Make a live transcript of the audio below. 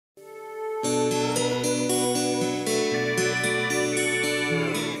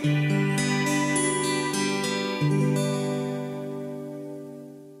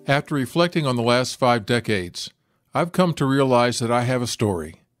After reflecting on the last 5 decades, I've come to realize that I have a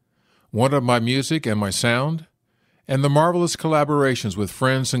story, one of my music and my sound, and the marvelous collaborations with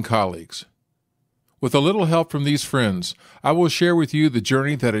friends and colleagues. With a little help from these friends, I will share with you the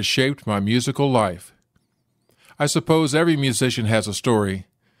journey that has shaped my musical life. I suppose every musician has a story,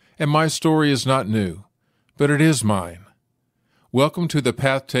 and my story is not new, but it is mine. Welcome to The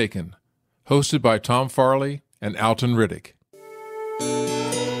Path Taken, hosted by Tom Farley and Alton Riddick.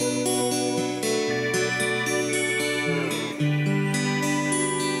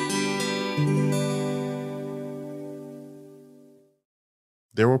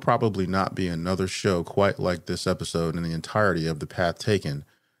 There will probably not be another show quite like this episode in the entirety of The Path Taken,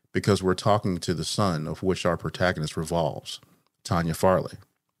 because we're talking to the son of which our protagonist revolves, Tania Farley.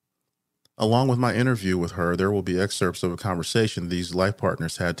 Along with my interview with her, there will be excerpts of a conversation these life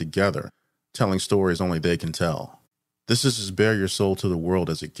partners had together, telling stories only they can tell. This is as bare your soul to the world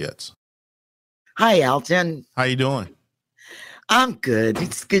as it gets. Hi, Alton. How you doing? I'm good.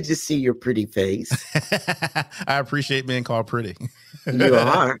 It's good to see your pretty face. I appreciate being called pretty. You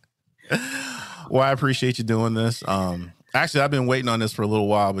are. Well, I appreciate you doing this. Actually, I've been waiting on this for a little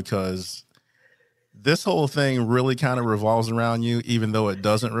while because this whole thing really kind of revolves around you, even though it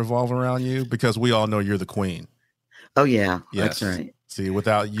doesn't revolve around you, because we all know you're the queen. Oh, yeah. Yes. That's right. See,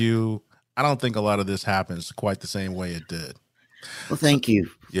 without you, I don't think a lot of this happens quite the same way it did. Well, thank you.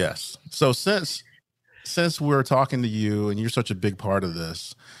 Yes. So since we're talking to you and you're such a big part of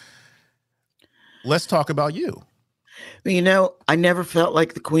this, let's talk about you. Well, you know, I never felt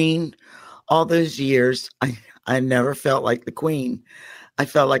like the queen. All those years, I never felt like the queen. I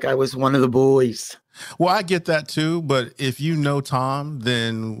felt like I was one of the boys. Well, I get that too, but if you know Tom,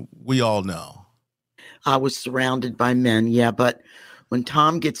 then we all know. I was surrounded by men, yeah, but when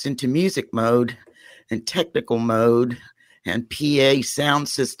Tom gets into music mode and technical mode and PA sound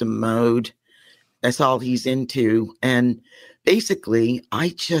system mode, that's all he's into. And basically, I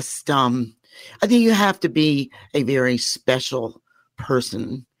think you have to be a very special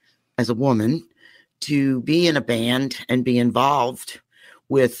person as a woman to be in a band and be involved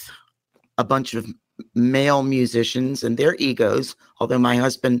with a bunch of male musicians and their egos. Although my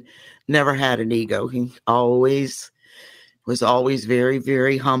husband never had an ego. He was always very,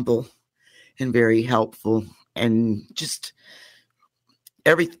 very humble and very helpful, and just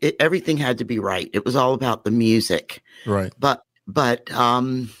everything had to be right. It was all about the music. Right. But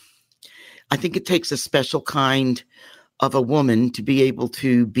I think it takes a special kind of a woman to be able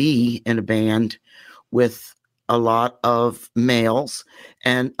to be in a band with a lot of males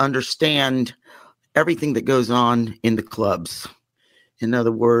and understand everything that goes on in the clubs. In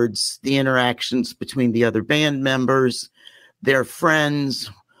other words, the interactions between the other band members, their friends,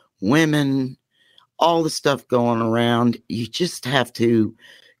 women, all the stuff going around. You just have to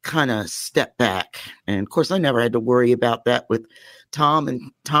kind of step back. And of course, I never had to worry about that with Tom,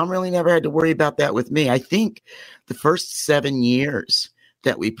 and Tom really never had to worry about that with me. I think the first 7 years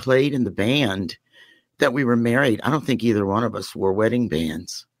that we played in the band, that we were married, I don't think either one of us wore wedding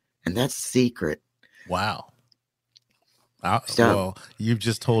bands. And that's a secret. Wow. Well, you've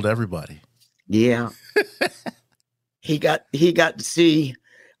just told everybody. Yeah. I got to see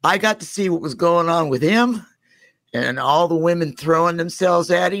what was going on with him and all the women throwing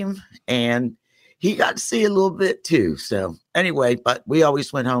themselves at him. And he got to see a little bit too. So anyway, but we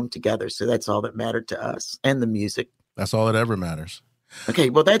always went home together. So that's all that mattered to us, and the music. That's all that ever matters. Okay.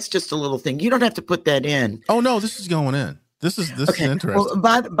 Well, that's just a little thing. You don't have to put that in. Oh no, this is going in. This is interesting. Well,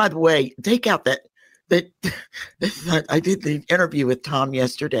 by the way, take out that I did the interview with Tom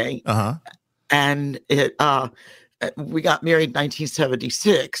yesterday. Uh-huh. And we got married in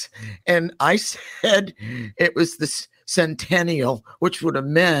 1976. And I said it was the centennial, which would have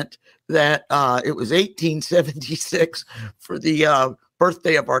meant that it was 1876 for the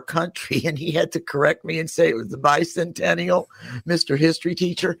birthday of our country. And he had to correct me and say it was the bicentennial, Mr. History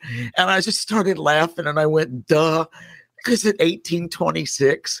teacher. And I just started laughing and I went, duh, because at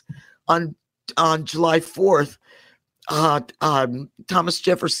 1826 on July 4th, Thomas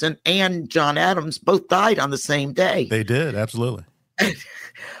Jefferson and John Adams both died on the same day. They did, absolutely.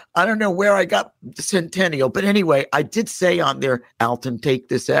 I don't know where I got the centennial, but anyway, I did say on there, Alton, take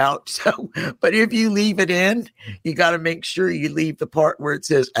this out. So, but if you leave it in, you got to make sure you leave the part where it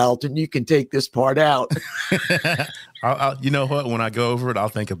says, Alton, you can take this part out. You know what? When I go over it, I'll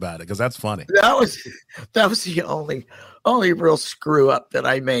think about it because that's funny. That was the only real screw up that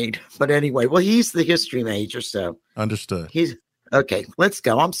I made. But anyway, well, he's the history major, so understood. Okay, let's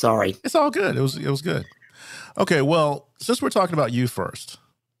go. I'm sorry. It's all good. It was good. Okay, well, since we're talking about you first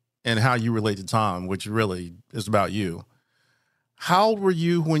and how you relate to Tom, which really is about you, how old were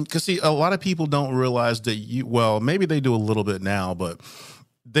you when, because see, a lot of people don't realize that you, well, maybe they do a little bit now, but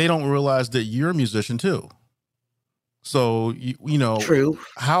they don't realize that you're a musician too. So, you know, True.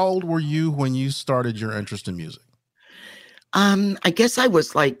 how old were you when you started your interest in music? I guess I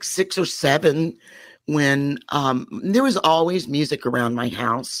was like 6 or 7 when there was always music around my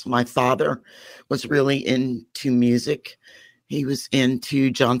house. My father was really into music. He was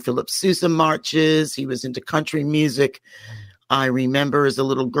into John Philip Sousa marches. He was into country music. I remember as a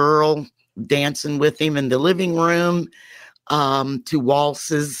little girl dancing with him in the living room to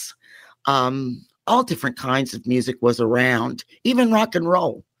waltzes. All different kinds of music was around, even rock and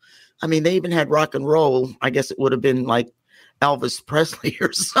roll. I mean, they even had rock and roll. I guess it would have been like Elvis Presley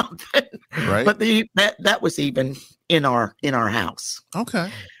or something. Right. But that was even in our house. Okay.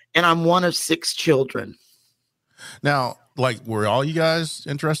 And I'm one of 6 children. Now, like, were all you guys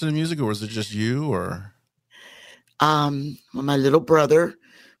interested in music, or was it just you? Or My little brother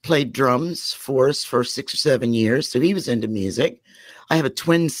played drums for us for 6 or 7 years, so he was into music. I have a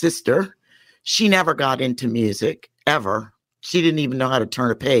twin sister. She never got into music ever. She didn't even know how to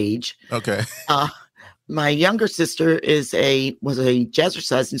turn a page. okay. My younger sister was a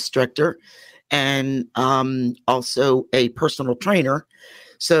jazzercise instructor and also a personal trainer.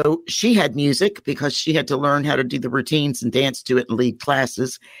 So she had music because she had to learn how to do the routines and dance to it and lead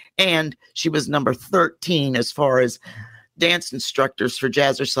classes. And she was number 13 as far as dance instructors for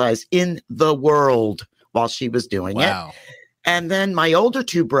jazzercise in the world while she was doing it. And then my older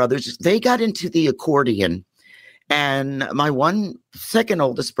 2 brothers, they got into the accordion. And my second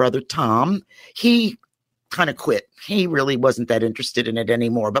oldest brother, Tom, he kind of quit. He really wasn't that interested in it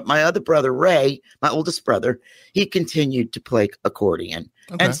anymore. But my other brother, Ray, my oldest brother, he continued to play accordion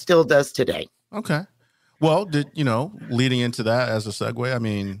and still does today. Okay. Well, leading into that as a segue, I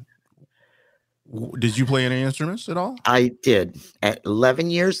mean, did you play any instruments at all? I did. At 11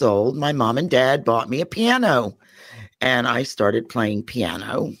 years old, my mom and dad bought me a piano. And I started playing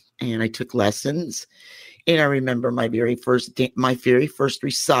piano and I took lessons. And I remember my very first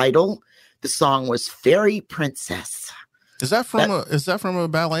recital. The song was Fairy Princess. Is that from a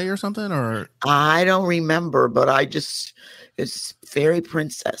ballet or something? Or I don't remember, but it's Fairy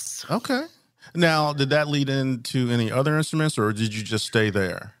Princess. Okay. Now, did that lead into any other instruments, or did you just stay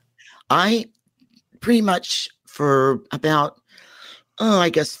there? I pretty much for about, I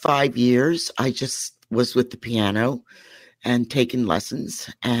guess 5 years, I just was with the piano and taking lessons.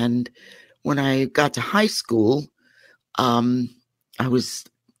 And when I got to high school, I was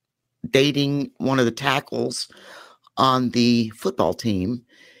dating one of the tackles on the football team.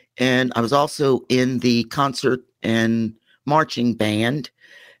 And I was also in the concert and marching band.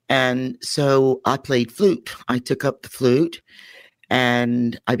 And so I played flute. I took up the flute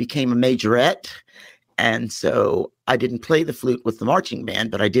and I became a majorette. And so I didn't play the flute with the marching band,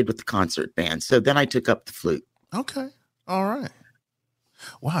 but I did with the concert band. So then I took up the flute. Okay. All right.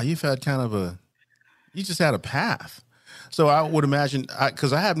 Wow. You just had a path. So I would imagine,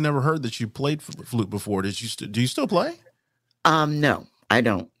 because I have never heard that you played flute before. Do you still play? No, I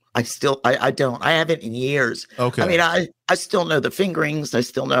don't. I don't. I haven't in years. Okay. I mean, I still know the fingerings. I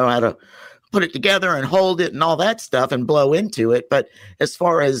still know how to put it together and hold it and all that stuff and blow into it. But as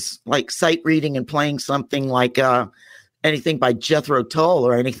far as like sight reading and playing something like anything by Jethro Tull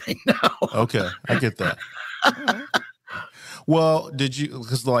or anything, no. Okay. I get that. Right. Well,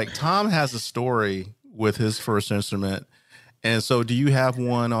 because like Tom has a story with his first instrument. And so do you have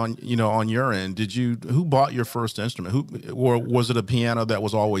one on your end? Who bought your first instrument? Or was it a piano that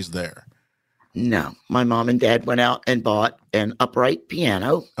was always there? No, my mom and dad went out and bought an upright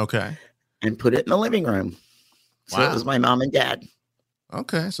piano. Okay. And put it in the living room. So It was my mom and dad.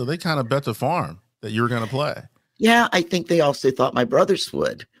 Okay. So they kind of bet the farm that you were going to play. Yeah, I think they also thought my brothers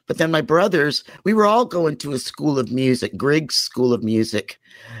would. But then my brothers, we were all going to a school of music, Griggs School of Music.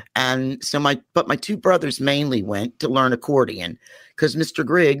 And so my 2 brothers mainly went to learn accordion because Mr.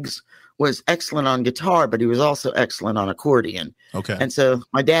 Griggs was excellent on guitar, but he was also excellent on accordion. Okay. And so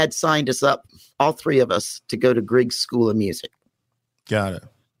my dad signed us up, all 3 of us, to go to Griggs School of Music. Got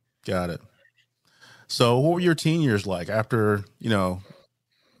it. So what were your teen years like after,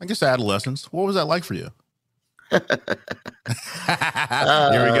 I guess adolescence? What was that like for you? Here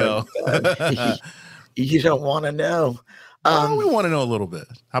we go. You don't want to know. We want to know a little bit.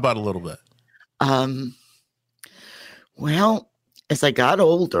 How about a little bit? Well, as I got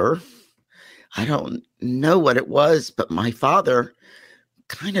older, I don't know what it was, but my father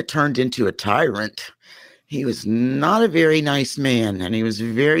kind of turned into a tyrant. He was not a very nice man, and he was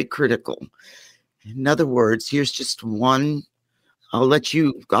very critical. In other words, here's just one. I'll let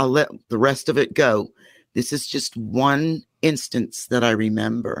the rest of it go. This is just one instance that I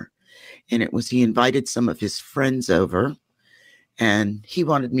remember. And it was he invited some of his friends over, and he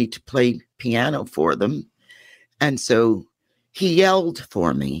wanted me to play piano for them. And so he yelled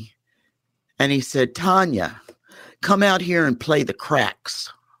for me, and he said, Tania, come out here and play the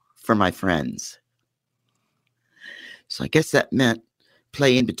cracks for my friends. So I guess that meant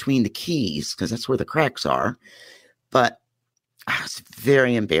play in between the keys, because that's where the cracks are. But I was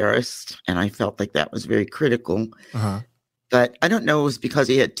very embarrassed, and I felt like that was very critical. Uh-huh. But I don't know, it was because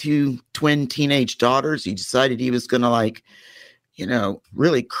he had 2 twin teenage daughters. He decided he was going to,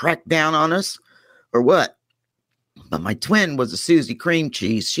 really crack down on us or what. But my twin was a Susie cream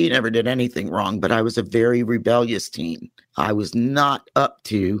cheese. She never did anything wrong, but I was a very rebellious teen. I was not up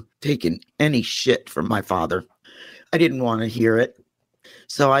to taking any shit from my father. I didn't want to hear it.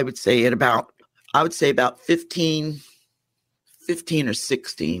 So I would say about 15 or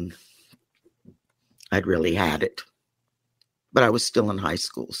 16, I'd really had it. But I was still in high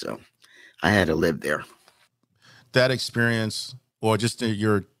school, so I had to live there. That experience, or just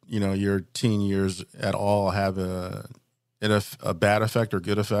your teen years at all, have a bad effect or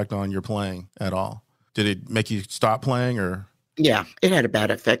good effect on your playing at all? Did it make you stop playing, or? Yeah, it had a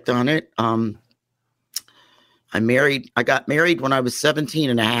bad effect on it. I got married when I was 17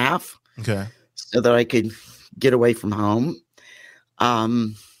 and a half. Okay. So that I could get away from home.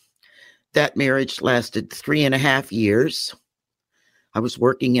 That marriage lasted 3.5 years. I was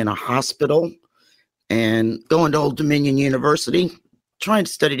working in a hospital and going to Old Dominion University, trying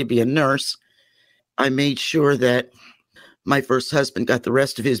to study to be a nurse. I made sure that my first husband got the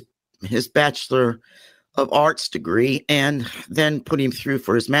rest of his Bachelor of Arts degree, and then put him through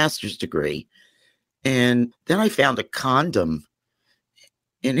for his master's degree. And then I found a condom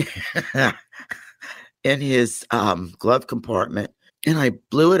in his glove compartment, and I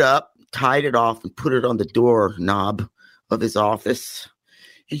blew it up, tied it off, and put it on the door knob of his office.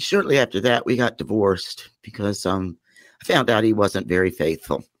 And shortly after that, we got divorced because I found out he wasn't very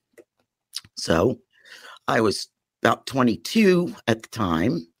faithful. So I was about 22 at the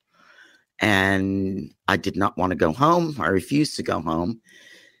time, and I did not want to go home. I refused to go home.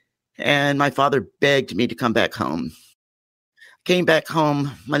 And my father begged me to come back home. Came back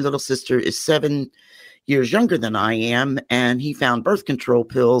home. My little sister is 7 years younger than I am, and he found birth control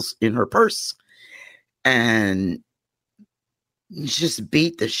pills in her purse and just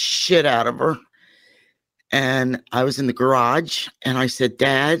beat the shit out of her. And I was in the garage, and I said,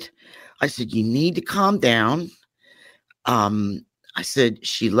 Dad, you need to calm down. I said,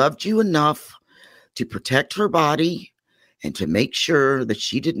 she loved you enough to protect her body and to make sure that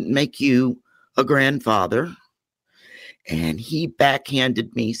she didn't make you a grandfather. And he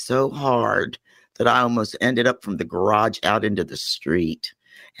backhanded me so hard that I almost ended up from the garage out into the street.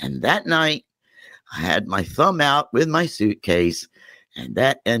 And that night, I had my thumb out with my suitcase, and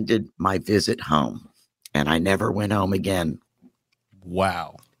that ended my visit home. And I never went home again.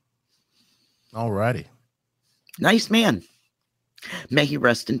 Wow. All righty. Nice man. May he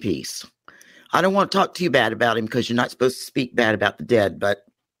rest in peace. I don't want to talk too bad about him because you're not supposed to speak bad about the dead, but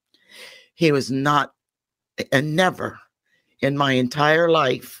he was not, and never in my entire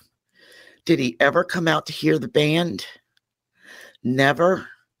life did he ever come out to hear the band. Never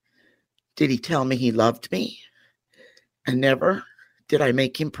did he tell me he loved me, and never did I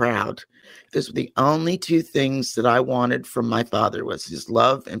make him proud. Those were the only 2 things that I wanted from my father, was his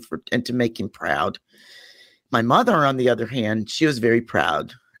love and to make him proud. My mother, on the other hand, she was very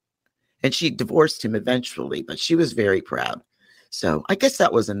proud, and she divorced him eventually, but she was very proud. So I guess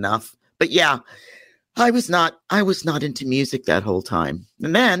that was enough. But yeah, I was not into music that whole time.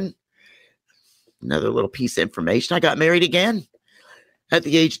 And then another little piece of information, I got married again at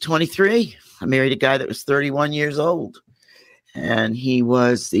the age of 23. I married a guy that was 31 years old, and he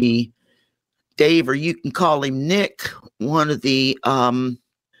was the Dave, or you can call him Nick, one of the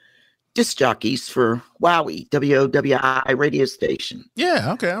disc jockeys for Wowie, WOWI radio station.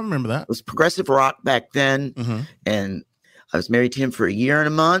 Yeah, okay, I remember that. It was progressive rock back then, and I was married to him for 1 year and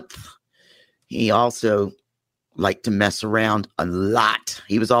a month. He also liked to mess around a lot.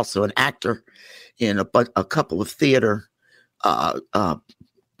 He was also an actor in a couple of theater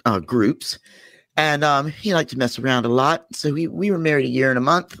groups, and he liked to mess around a lot. So we were married 1 year and a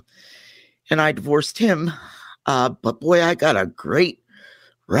month, and I divorced him. But boy, I got a great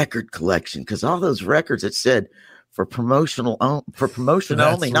record collection, because all those records that said for promotion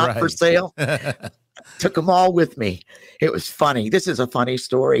only, not for sale. Took them all with me. It was funny. This is a funny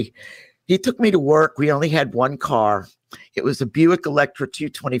story. He took me to work. We only had one car. It was a Buick Electra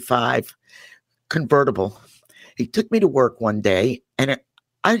 225 convertible. He took me to work one day, and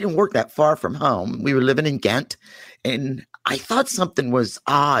I didn't work that far from home. We were living in Ghent, and I thought something was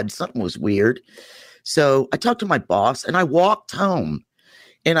odd. Something was weird. So I talked to my boss, and I walked home,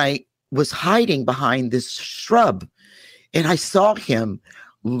 and I was hiding behind this shrub, and I saw him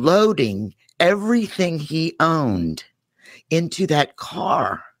loading everything he owned into that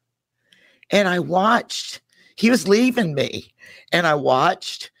car. And I watched. He was leaving me, and I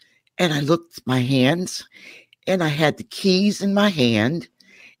watched, and I looked at my hands, and I had the keys in my hand,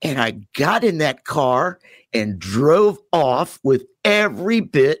 and I got in that car and drove off with every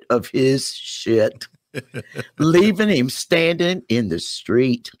bit of his shit, leaving him standing in the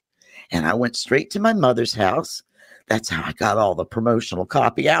street. And I went straight to my mother's house. That's how I got all the promotional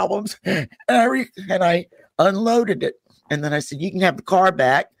copy albums. And I unloaded it. And then I said, you can have the car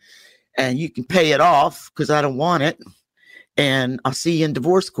back and you can pay it off because I don't want it. And I'll see you in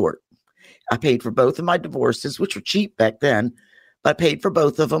divorce court. I paid for both of my divorces, which were cheap back then. But I paid for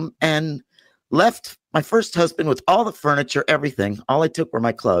both of them and left my first husband with all the furniture, everything. All I took were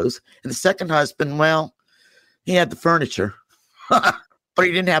my clothes. And the second husband, well, he had the furniture, but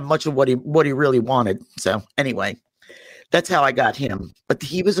he didn't have much of what he really wanted. So anyway, that's how I got him. But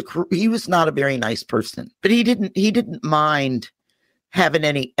he was not a very nice person. But he didn't mind having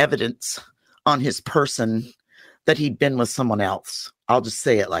any evidence on his person that he'd been with someone else. I'll just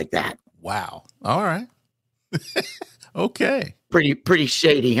say it like that. Wow. All right. Okay. Pretty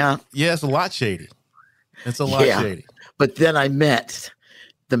shady, huh? Yeah, it's a lot shady. It's a lot shady. But then I met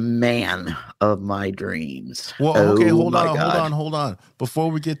the man of my dreams. Well, okay, hold on.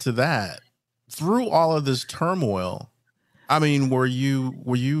 Before we get to that, through all of this turmoil, I mean, were you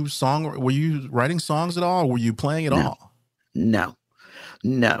writing songs at all? Were you playing at all? No.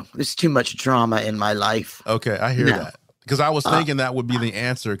 There's too much drama in my life. Okay, I hear that. Because I was thinking that would be the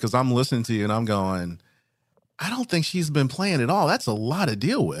answer, because I'm listening to you and I'm going, I don't think she's been playing at all. That's a lot to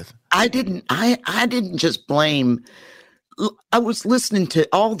deal with. I didn't just blame. I was listening to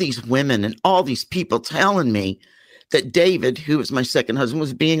all these women and all these people telling me that David, who was my second husband,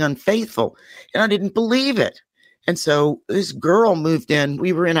 was being unfaithful. And I didn't believe it. And so this girl moved in.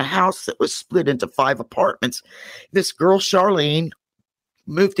 We were in a house that was split into 5 apartments. This girl, Charlene,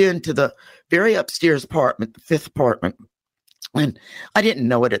 moved into the very upstairs apartment, the 5th apartment. And I didn't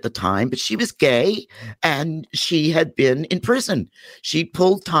know it at the time, but she was gay and she had been in prison. She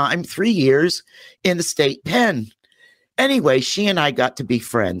pulled time 3 years in the state pen. Anyway, she and I got to be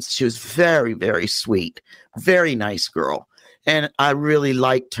friends. She was very, very sweet, very nice girl. And I really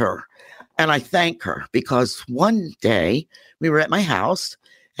liked her. And I thank her because one day we were at my house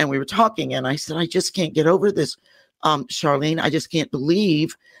and we were talking and I said, I just can't get over this. Charlene, I just can't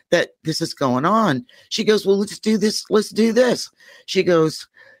believe that this is going on. She goes, well, let's do this. Let's do this. She goes,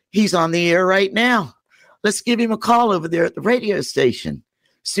 he's on the air right now. Let's give him a call over there at the radio station.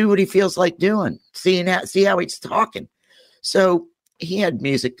 See what he feels like doing. See how he's talking. So he had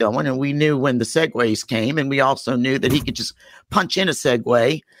music going and we knew when the segues came and we also knew that he could just punch in a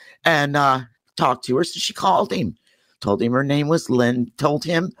segue and talk to her. So she called him, told him her name was Linda.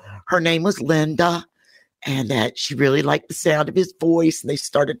 And that she really liked the sound of his voice. And they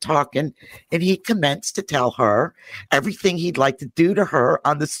started talking. And he commenced to tell her everything he'd like to do to her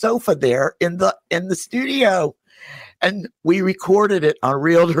on the sofa there in the studio. And we recorded it on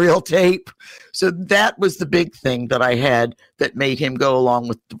reel-to-reel tape. So that was the big thing that I had that made him go along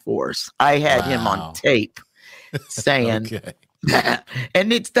with divorce. I had him on tape saying that.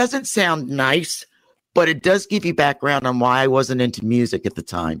 And it doesn't sound nice, but it does give you background on why I wasn't into music at the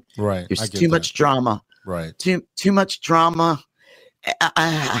time. Right. There's too much drama. Right. Too much drama.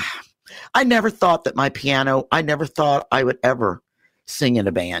 I never thought that I never thought I would ever sing in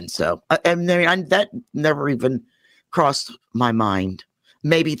a band. So that never even crossed my mind.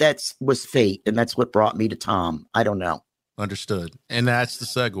 Maybe that was fate. And that's what brought me to Tom. I don't know. Understood. And that's the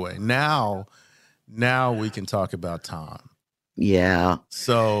segue. Now we can talk about Tom. Yeah.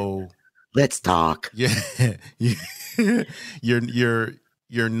 So let's talk. Yeah.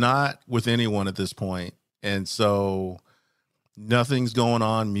 You're not with anyone at this point, and so nothing's going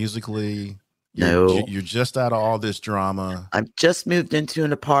on musically. You're just out of all this drama. I've just moved into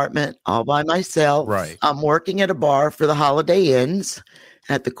an apartment all by myself. Right. I'm working at a bar for the Holiday Inns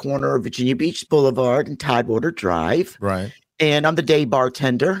at the corner of Virginia Beach Boulevard and Tidewater Drive. Right. And I'm the day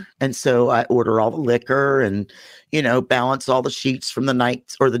bartender, and so I order all the liquor and, balance all the sheets from the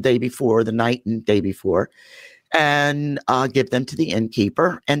night or the day before, the night and day before. And give them to the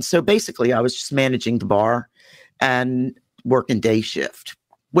innkeeper. And so basically I was just managing the bar and working day shift.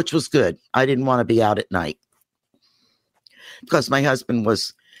 which was good. I didn't want to be out at night because my husband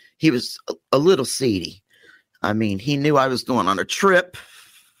was a little seedy. I mean, he knew I was going on a trip.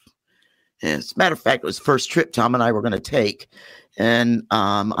 And as a matter of fact, it was the first trip Tom and I were going to take. And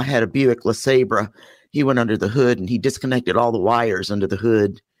I had a Buick LeSabre. He went under the hood and he disconnected all the wires under the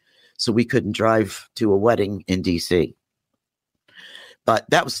hood so we couldn't drive to a wedding in D.C. But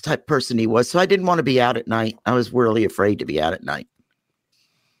that was the type of person he was. So I didn't want to be out at night. I was really afraid to be out at night.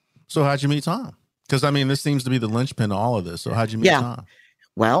 So how'd you meet Tom? Because, I mean, this seems to be the linchpin of all of this. So how'd you meet Tom?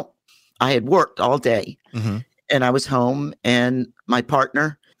 Well, I had worked all day and I was home, and my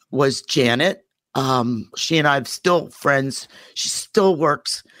partner was Janet. She and I are still friends. She still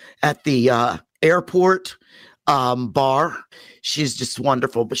works at the airport bar. She's just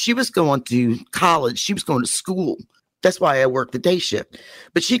wonderful. But she was going to college. She was going to school. That's why I worked the day shift.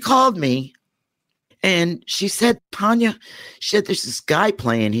 But she called me and she said, Tania, she said, there's this guy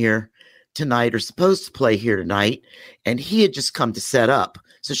playing here tonight, or supposed to play here tonight. And he had just come to set up.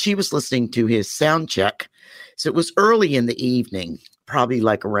 So she was listening to his sound check. So it was early in the evening, probably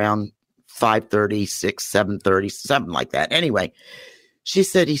like around 5:30, 6, 7:30, something like that. Anyway, she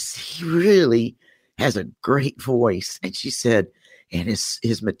said he really has a great voice. And she said, and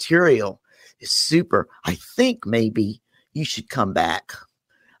his material is super. I think maybe you should come back.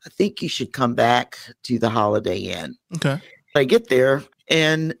 I think you should come back to the Holiday Inn. Okay. I get there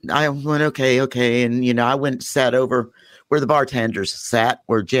and I went, okay. And, you know, I went and sat over where the bartenders sat,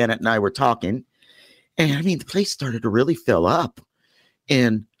 where Janet and I were talking. And I mean, the place started to really fill up.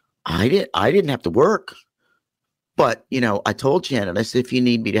 And I didn't have to work. But, you know, I told Janet, I said, if you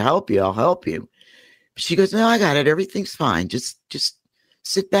need me to help you, I'll help you. She goes, no, I got it. Everything's fine. Just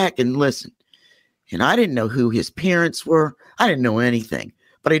sit back and listen. And I didn't know who his parents were. I didn't know anything.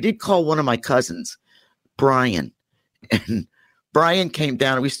 But I did call one of my cousins, Brian. And Brian came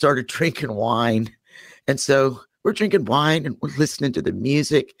down and we started drinking wine. And so we're drinking wine and we're listening to the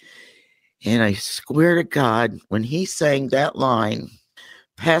music. And I swear to God, when he sang that line,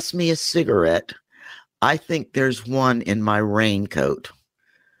 pass me a cigarette, I think there's one in my raincoat,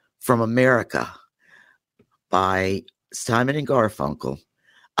 from America by Simon and Garfunkel.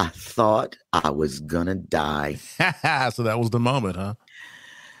 I thought I was going to die. So that was the moment, huh?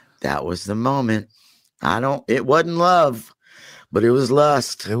 That was the moment. It wasn't love, but it was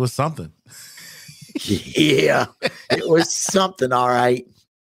lust. It was something. Yeah, it was something. All right.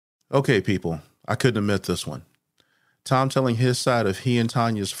 Okay, people, I couldn't admit this one. Tom telling his side of he and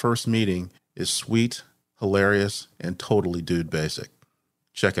Tania's first meeting is sweet, hilarious, and totally dude basic.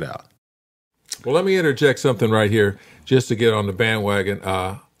 Check it out. Well, let me interject something right here just to get on the bandwagon.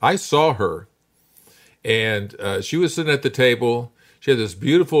 I saw her, and she was sitting at the table. She had this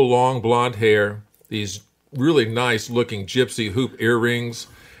beautiful long blonde hair, these really nice looking gypsy hoop earrings,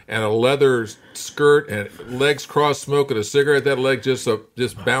 and a leather skirt, and legs crossed, smoking a cigarette. That leg just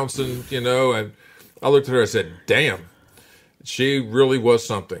bouncing, you know. And I looked at her. I said, "Damn, she really was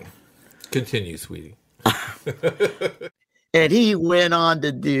something." Continue, sweetie. And he went on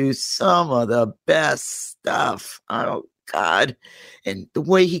to do some of the best stuff. Oh, God. And the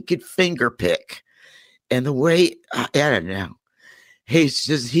way he could finger pick, and the way, I don't know. He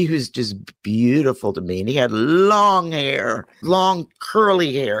was just beautiful to me. And he had long hair, long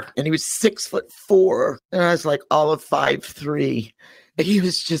curly hair. And he was 6'4". And I was like all of 5'3". And it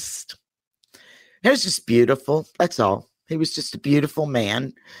was just beautiful. That's all. He was just a beautiful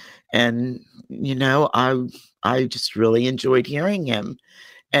man. And, you know, I just really enjoyed hearing him.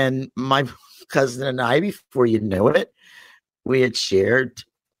 And my cousin and I, before you know it, we had shared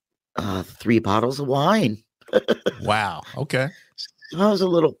 3 bottles of wine. Wow. Okay. I was a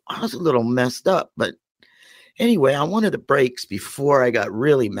little messed up, but anyway, on one of the breaks before I got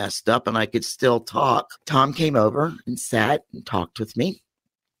really messed up and I could still talk, Tom came over and sat and talked with me.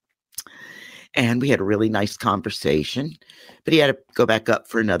 And we had a really nice conversation, but he had to go back up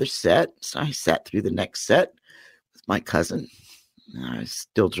for another set. So I sat through the next set with my cousin. I was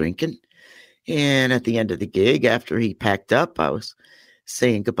still drinking. And at the end of the gig, after he packed up, I was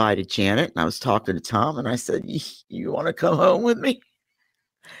saying goodbye to Janet. And I was talking to Tom. And I said, you want to come home with me?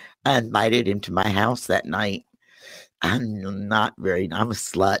 I invited him to my house that night. I'm a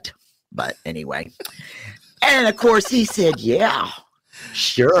slut. But anyway. And of course, he said, yeah,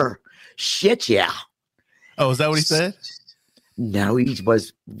 sure. Shit, yeah. Oh, is that what he said? No, he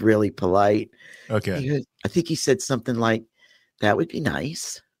was really polite. Okay. I think he said something like, that would be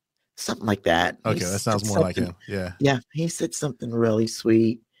nice. Something like that. Okay, that sounds more like him. Yeah. Yeah, he said something really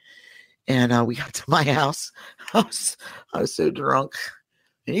sweet. And we got to my house. I was so drunk.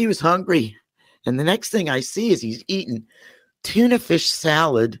 And he was hungry. And the next thing I see is he's eating tuna fish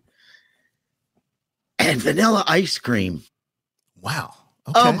salad and vanilla ice cream. Wow.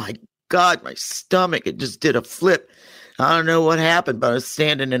 Oh Okay. my God, my stomach, it just did a flip. I don't know what happened, but I was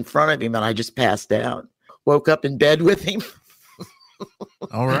standing in front of him and I just passed out. Woke up in bed with him.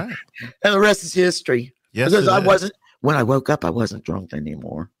 All right. And the rest is history. Yes, Because it I is. wasn't, when I woke up, I wasn't drunk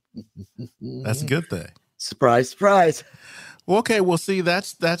anymore. That's a good thing. Surprise, surprise. Well, okay. Well, see,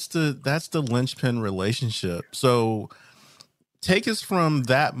 that's the linchpin relationship. So take us from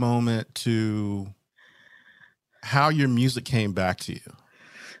that moment to how your music came back to you.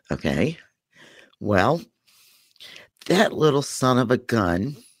 Okay. Well, that little son of a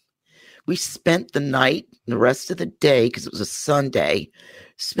gun, we spent the night, the rest of the day, because it was a Sunday,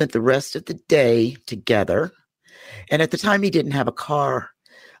 spent the rest of the day together. And at the time, he didn't have a car.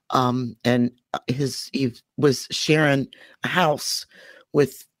 And he was sharing a house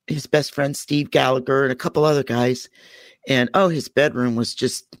with his best friend, Steve Gallagher, and a couple other guys. And his bedroom was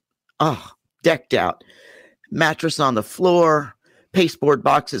just, decked out. Mattress on the floor, pasteboard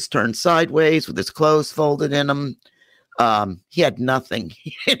boxes turned sideways with his clothes folded in them. He had nothing.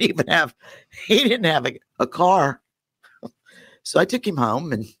 He didn't have a car. So I took him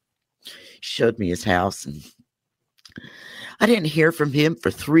home and showed me his house. And I didn't hear from him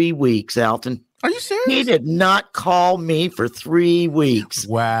for 3 weeks, Alton. Are you serious? He did not call me for 3 weeks.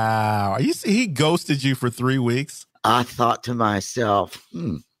 Wow. He ghosted you for 3 weeks? I thought to myself,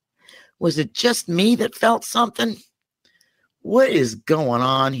 was it just me that felt something? What is going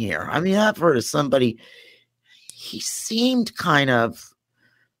on here? I mean, I've heard of somebody, he seemed kind of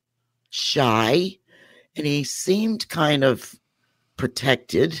shy and he seemed kind of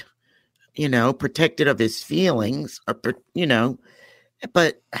protected, protected of his feelings,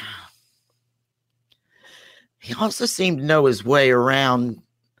 but he also seemed to know his way around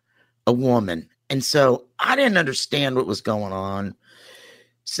a woman. And so I didn't understand what was going on.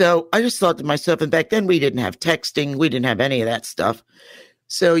 So I just thought to myself, and back then we didn't have texting. We didn't have any of that stuff.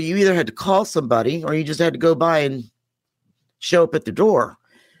 So you either had to call somebody or you just had to go by and show up at the door.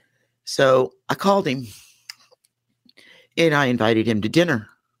 So I called him and I invited him to dinner.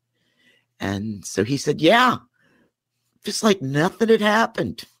 And so he said, yeah, just like nothing had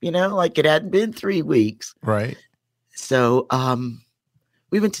happened, like it hadn't been 3 weeks. Right. So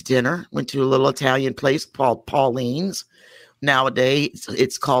we went to dinner, went to a little Italian place called Pauline's. Nowadays,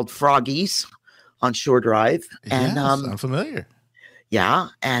 it's called Froggy's on Shore Drive. And yes, I'm familiar. Yeah.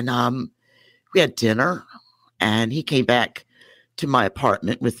 And we had dinner and he came back to my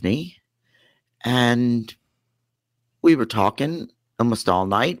apartment with me. And we were talking almost all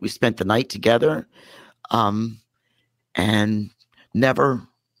night. We spent the night together and never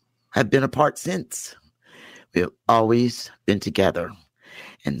have been apart since. We've always been together.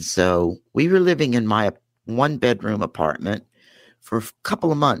 And so we were living in my 1-bedroom apartment for a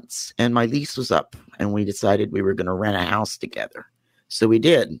couple of months, and my lease was up, and we decided we were going to rent a house together. So we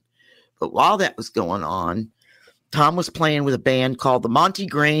did. But while that was going on, Tom was playing with a band called the Monty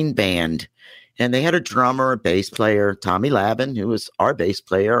Grain Band, and they had a drummer, a bass player, Tommy Lavin, who was our bass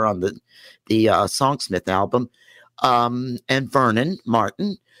player on the Songsmith album, and Vernon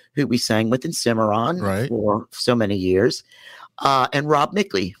Martin, who we sang with in Cimarron for so many years, and Rob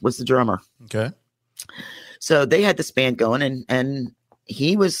Mickley was the drummer. Okay. So they had this band going, and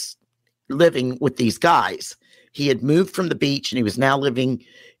he was living with these guys. He had moved from the beach, and he was now living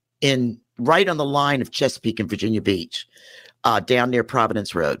right on the line of Chesapeake and Virginia Beach, down near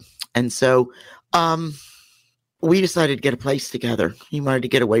Providence Road. And so we decided to get a place together. He wanted to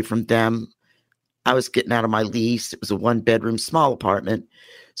get away from them. I was getting out of my lease. It was a 1-bedroom, small apartment.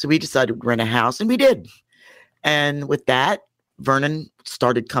 So we decided to rent a house, and we did. And with that, Vernon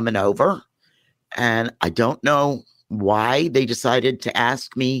started coming over. And I don't know why they decided to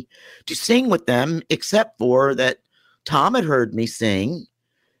ask me to sing with them, except for that Tom had heard me sing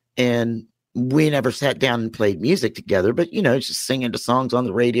and we never sat down and played music together, but, just singing the songs on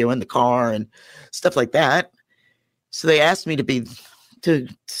the radio in the car and stuff like that. So they asked me to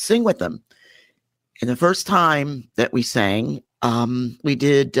sing with them. And the first time that we sang, we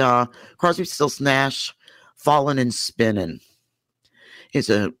did Crosby, Stills, Nash, Fallin' and Spinnin'. It's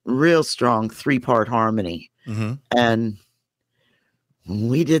a real strong 3-part harmony. Mm-hmm. And when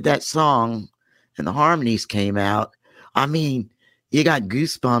we did that song and the harmonies came out, I mean, you got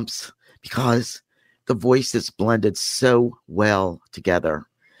goosebumps because the voices blended so well together.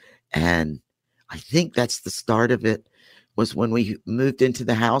 And I think that's the start of it, was when we moved into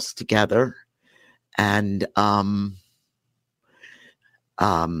the house together. And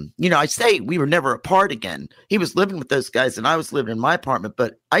I say we were never apart again. He was living with those guys and I was living in my apartment,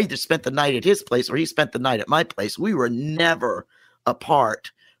 but I either spent the night at his place or he spent the night at my place. We were never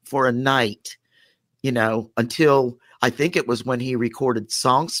apart for a night, until I think it was when he recorded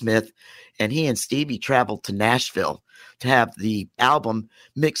Songsmith, and he and Stevie traveled to Nashville to have the album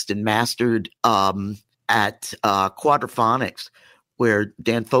mixed and mastered at Quadraphonics, where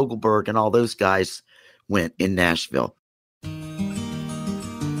Dan Fogelberg and all those guys went in Nashville.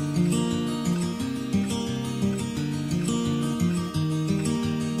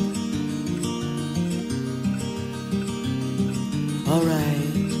 All right.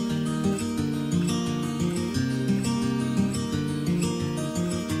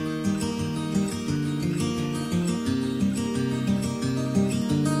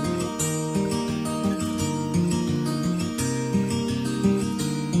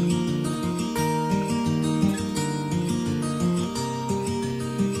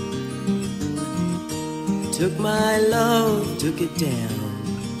 Took my love, took it down.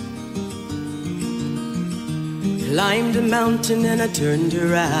 Climbed a mountain and I turned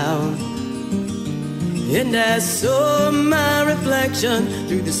around, and I saw my reflection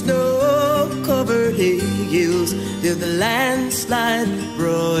through the snow-covered hills, till the landslide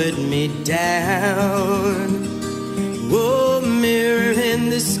brought me down. Oh, mirror in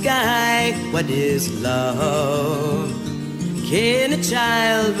the sky, what is love? Can a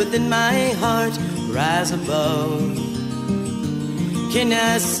child within my heart rise above? Can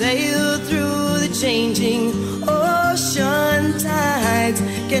I sail through the changing ocean tides?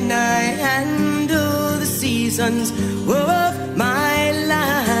 Can I handle the seasons of my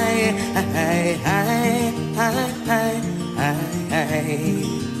life?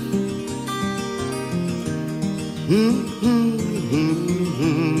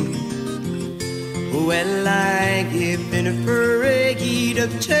 Well, I give in afraid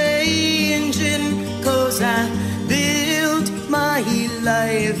of changing, 'cause I built my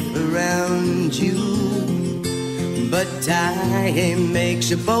life around you. But time makes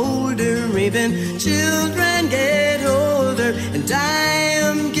you bolder, even children get older, and I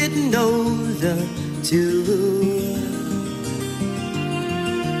am getting older too.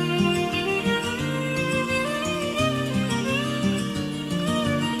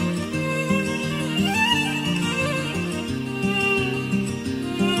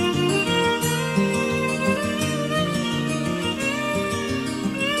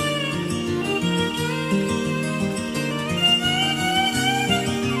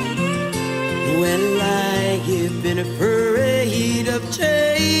 Been afraid of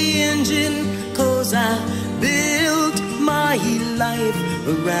changing, 'cause I built my life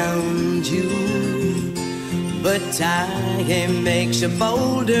around you. But time makes you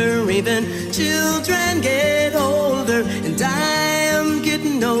bolder, even children get older, and I am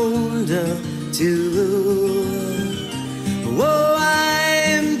getting older too. Oh,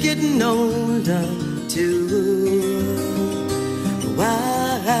 I'm getting older too.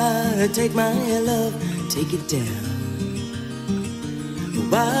 Why take my love, take it down?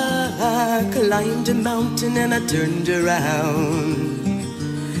 I climbed a mountain and I turned around,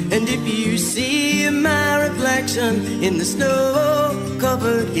 and if you see my reflection in the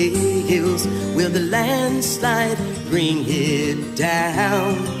snow-covered hills, will the landslide bring it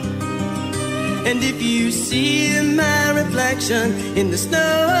down? And if you see my reflection in the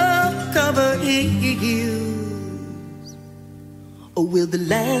snow-covered hills, oh, will the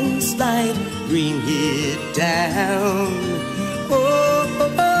landslide bring it down? Oh,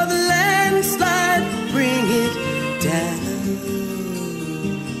 the landslide, bring it down.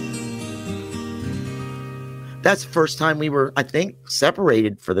 That's the first time we were, I think,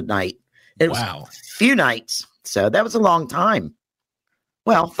 separated for the night. It was a few nights, so that was a long time.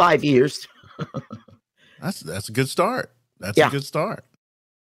 Well, 5 years. That's a good start. That's a good start.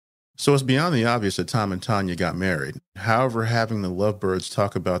 So it's beyond the obvious that Tom and Tania got married. However, having the lovebirds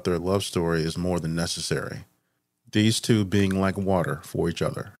talk about their love story is more than necessary. These two being like water for each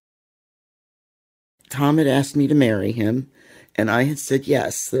other. Tom had asked me to marry him, and I had said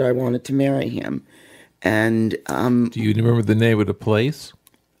yes, that I wanted to marry him. And do you remember the name of the place?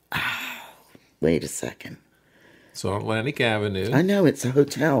 Wait a second. It's on Atlantic Avenue. I know, it's a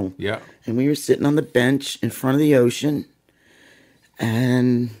hotel. Yeah. And we were sitting on the bench in front of the ocean,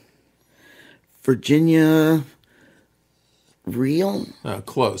 and Virginia Real?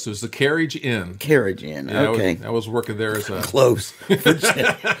 Close. It was the Carriage Inn. Carriage Inn. Yeah, okay. I was working there as a... Close.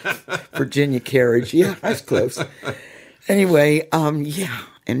 Virginia Carriage. Yeah, that's close. Anyway, yeah.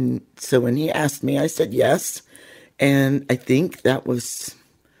 And so when he asked me, I said yes. And I think that was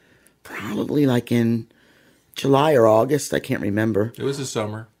probably like in July or August, I can't remember. It was the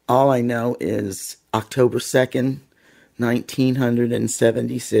summer. All I know is October 2nd,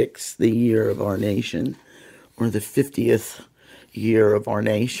 1976, the year of our nation, or the 50th year of our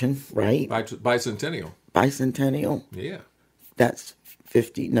nation, right? Bicentennial. Bicentennial. Yeah. That's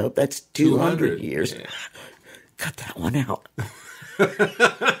 50. No, that's 200 years. Yeah. Cut that one out. Cut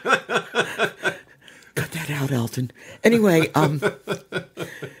that out, Alton. Anyway,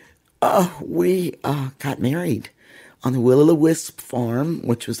 we got married on the Will-o'-the-Wisp farm,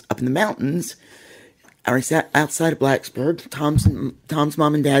 which was up in the mountains, outside of Blacksburg, Tom's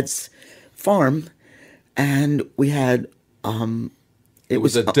mom and dad's farm, and we had. It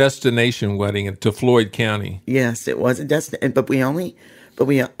was a destination wedding to Floyd County. Yes, it was a destination, but we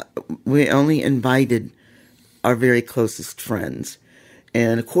only invited our very closest friends,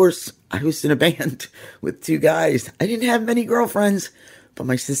 and of course, I was in a band with two guys. I didn't have many girlfriends, but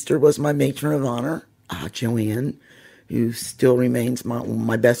my sister was my matron of honor, Joanne, who still remains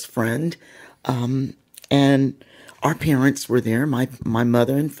my best friend, and our parents were there. My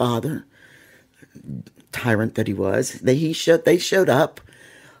mother and father, tyrant that he was, they showed up,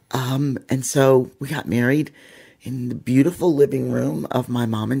 and so we got married in the beautiful living room of my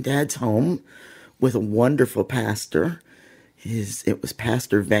mom and dad's home with a wonderful pastor. It was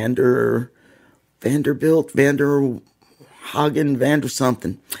Pastor Vanderbilt, Vanderhagen, Vander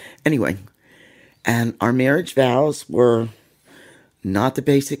something. Anyway, and our marriage vows were not the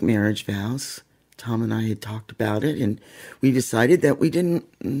basic marriage vows. Tom and I had talked about it, and we decided that we didn't,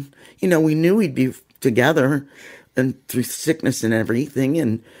 we knew we'd be together and through sickness and everything,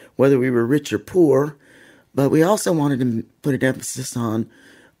 and whether we were rich or poor, but we also wanted to put an emphasis on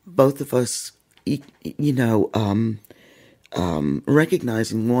both of us,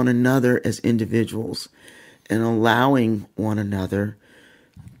 recognizing one another as individuals and allowing one another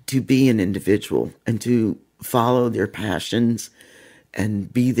to be an individual and to follow their passions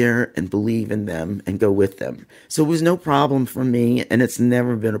and be there and believe in them and go with them. So it was no problem for me, and it's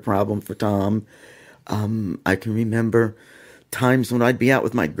never been a problem for Tom. I can remember times when I'd be out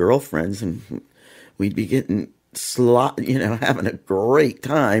with my girlfriends and we'd be getting having a great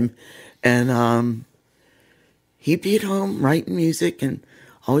time, and he'd be at home writing music and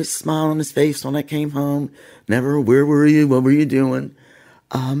always a smile on his face when I came home. Never, where were you? What were you doing?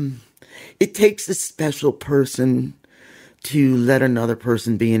 It takes a special person to let another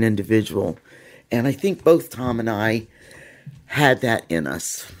person be an individual. And I think both Tom and I had that in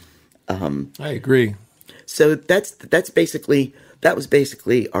us. I agree. So that was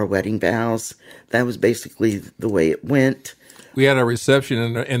basically our wedding vows. That was basically the way it went. We had a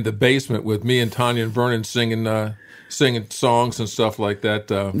reception in the basement with me and Tania and Vernon singing songs and stuff like that.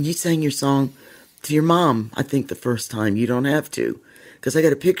 You sang your song to your mom, I think, the first time. You don't have to, because I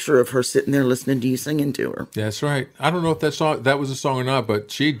got a picture of her sitting there listening to you singing to her. That's right. I don't know if that was a song or not, but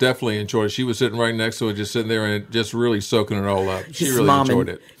she definitely enjoyed it. She was sitting right next to it, just sitting there and just really soaking it all up. She really enjoyed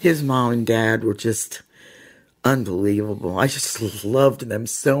it. His mom and dad were just unbelievable. I just loved them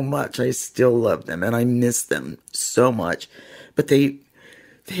so much. I still love them, and I miss them so much. But they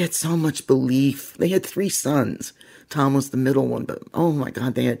had so much belief. They had 3 sons. Tom was the middle one, but oh my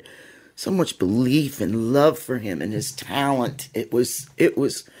God, they had so much belief and love for him and his talent. It was a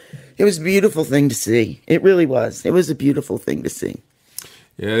beautiful thing to see. It really was. It was a beautiful thing to see.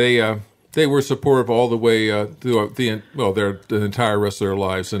 Yeah, they were supportive all the way through the entire rest of their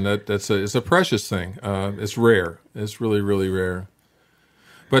lives, and it's a precious thing. It's rare. It's really, really rare.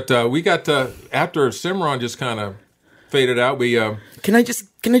 But we got after Cimarron just kind of faded out. We can I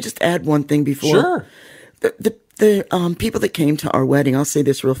just add one thing before? Sure. The people that came to our wedding, I'll say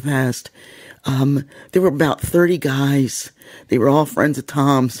this real fast. There were about 30 guys. They were all friends of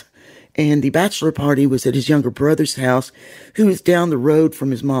Tom's. And the bachelor party was at his younger brother's house, who was down the road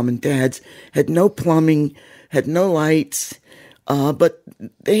from his mom and dad's, had no plumbing, had no lights, but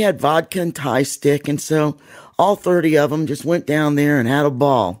they had vodka and Thai stick. And so all 30 of them just went down there and had a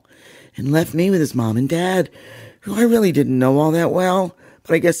ball and left me with his mom and dad, who I really didn't know all that well.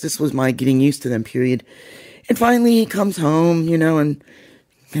 But I guess this was my getting used to them period. And finally he comes home, and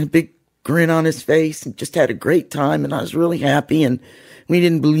had a big grin on his face and just had a great time. And I was really happy. And we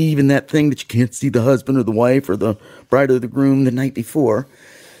didn't believe in that thing that you can't see the husband or the wife or the bride or the groom the night before.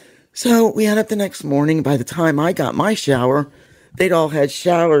 So we had up the next morning. By the time I got my shower, they'd all had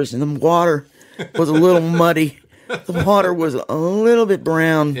showers, and the water was a little muddy. The water was a little bit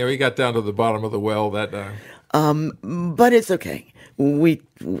brown. Yeah, we got down to the bottom of the well that day. But it's okay.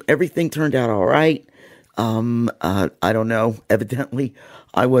 Everything turned out all right. I don't know. Evidently,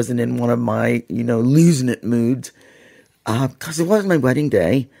 I wasn't in one of my, losing it moods. Because it was my wedding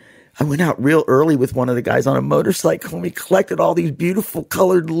day. I went out real early with one of the guys on a motorcycle, and we collected all these beautiful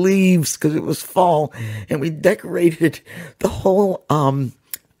colored leaves because it was fall, and we decorated the whole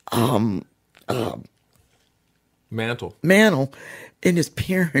Mantle in his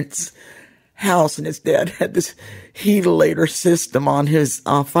parents' house. And his dad had this heatilator system on his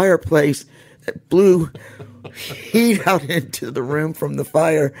fireplace that blew heat out into the room from the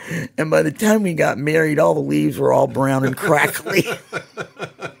fire. And by the time we got married, all the leaves were all brown and crackly.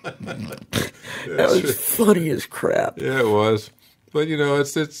 That was funny as crap. Yeah, it was. But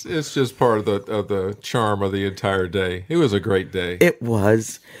it's just part of the charm of the entire day. It was a great day. It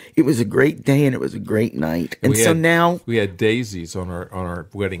was a great day, and it was a great night. And now we had daisies on our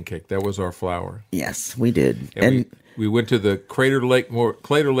wedding cake. That was our flower. Yes, we did. And we went to the Crater Lake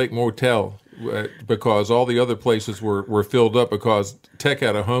Motel because all the other places were filled up because Tech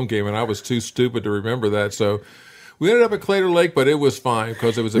had a home game, and I was too stupid to remember that. So we ended up at Crater Lake, but it was fine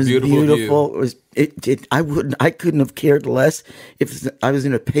because it was a beautiful view. I couldn't have cared less if I was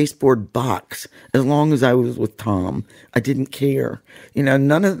in a pasteboard box as long as I was with Tom. I didn't care.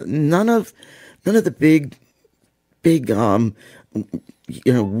 None of the big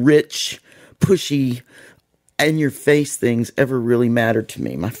rich, pushy, in your face things ever really mattered to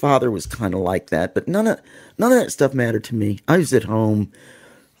me. My father was kind of like that, but none of that stuff mattered to me. I was at home.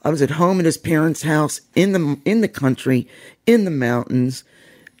 I was at home at his parents' house in the country, in the mountains,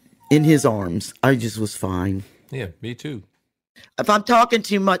 in his arms. I just was fine. Yeah, me too. If I'm talking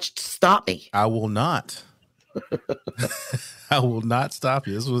too much, stop me. I will not. I will not stop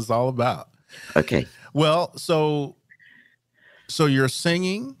you. This is what it's all about. Okay. Well, so you're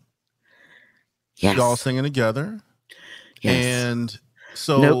singing. Yes. Y'all singing together. Yes. And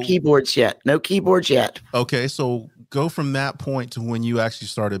so no keyboards yet. Okay, so go from that point to when you actually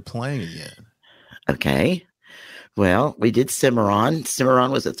started playing again. Okay. Well, we did Cimarron.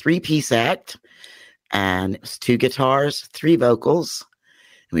 Cimarron was a 3-piece act, and it was 2 guitars, 3 vocals.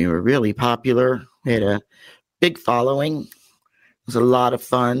 We were really popular. We had a big following. It was a lot of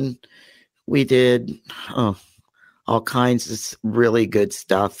fun. We did all kinds of really good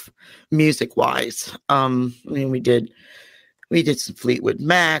stuff, music-wise. We did some Fleetwood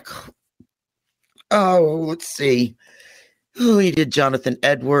Mac. Oh, let's see. We did Jonathan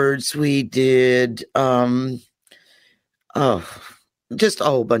Edwards. We did just a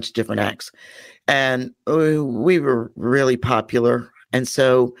whole bunch of different acts. And we were really popular. And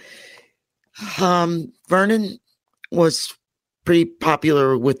so Vernon was pretty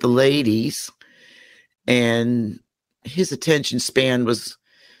popular with the ladies, and his attention span was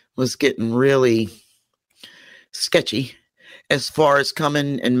getting really sketchy as far as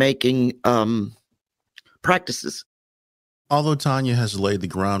coming and making practices. Although Tania has laid the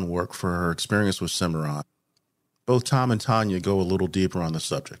groundwork for her experience with Cimarron, both Tom and Tania go a little deeper on the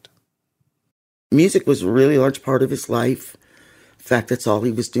subject. Music was a really large part of his life. In fact, that's all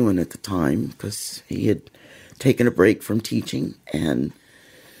he was doing at the time because he had taken a break from teaching. And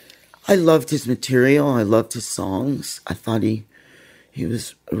I loved his material. I loved his songs. I thought he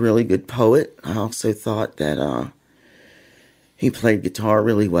was a really good poet. I also thought that he played guitar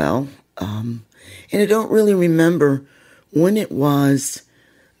really well. And I don't really remember when it was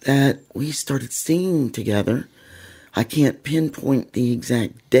that we started singing together. I can't pinpoint the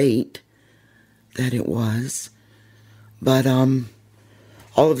exact date that it was. But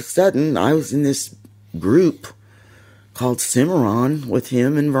all of a sudden, I was in this group called Cimarron with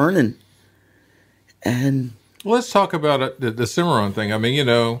him and Vernon. And let's talk about the Cimarron thing. I mean,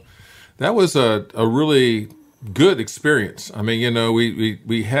 that was a really good experience. I mean,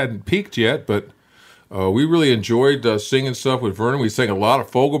 we hadn't peaked yet, but we really enjoyed singing stuff with Vernon. We sang a lot of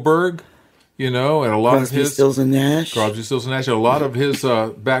Fogelberg, and a lot of his Crosby, Stills and Nash. Crosby, Stills and Nash. A lot of his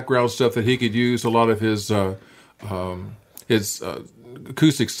background stuff that he could use. A lot of his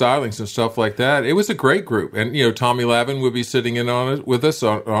acoustic stylings and stuff like that. It was a great group, and Tommy Lavin would be sitting in on it with us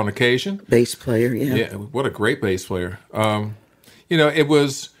on occasion. Bass player, yeah. Yeah, what a great bass player.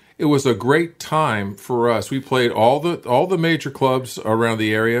 It was a great time for us. We played all the major clubs around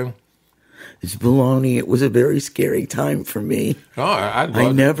the area. It's baloney. It was a very scary time for me. Oh,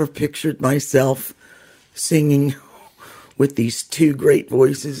 I never pictured myself singing with these 2 great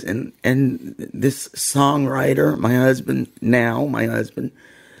voices and this songwriter, my husband.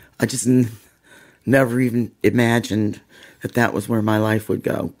 I just never even imagined that was where my life would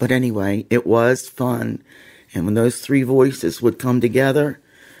go. But anyway, it was fun. And when those 3 voices would come together,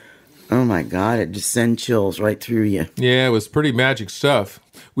 oh my God, it just sent chills right through you. Yeah, it was pretty magic stuff.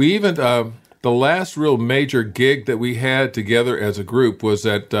 We even, the last real major gig that we had together as a group was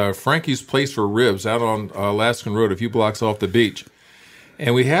at Frankie's Place for Ribs out on Alaskan Road, a few blocks off the beach.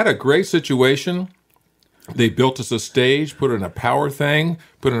 And we had a great situation. They built us a stage, put in a power thing,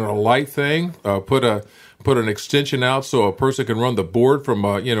 put in a light thing, put an extension out so a person can run the board from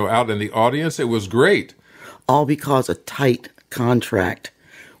out in the audience. It was great. All because a tight contract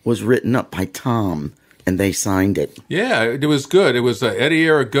was written up by Tom, and they signed it. Yeah, it was good. It was Eddie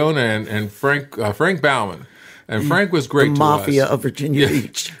Aragona and Frank Bauman. And Frank was great to us. The Mafia of Virginia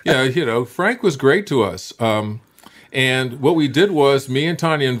Beach. Yeah, Frank was great to us. And what we did was, me and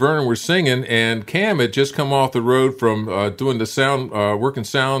Tania and Vernon were singing, and Cam had just come off the road from doing the sound, working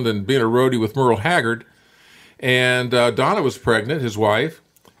sound and being a roadie with Merle Haggard. And Donna was pregnant, his wife.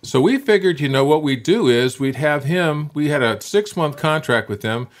 So we figured, what we'd do is we'd have him, we had a 6-month contract with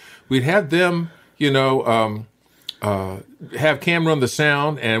them. We'd have them, have Cam run the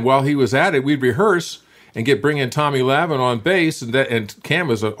sound, and while he was at it, we'd rehearse and bring in Tommy Lavin on bass, and Cam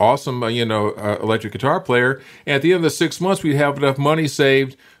was an awesome, electric guitar player. And at the end of the 6 months, we'd have enough money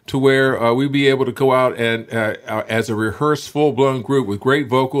saved to where we'd be able to go out and as a rehearsed, full-blown group with great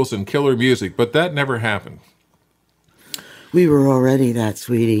vocals and killer music. But that never happened. We were already that,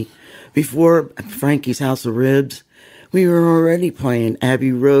 sweetie. Before Frankie's House of Ribs, we were already playing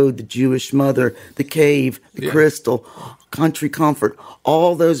Abbey Road, The Jewish Mother, The Cave, The Crystal, Country Comfort,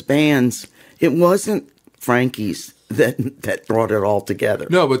 all those bands. It wasn't Frankie's that brought it all together.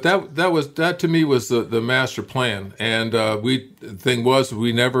 No, but that to me was the master plan. And we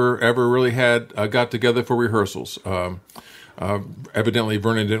never ever really got together for rehearsals. Evidently,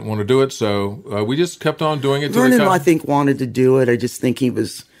 Vernon didn't want to do it, so we just kept on doing it. Vernon, I think, wanted to do it. I just think he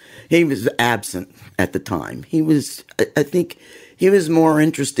was absent at the time. I think he was more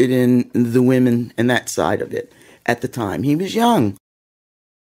interested in the women and that side of it at the time. He was young.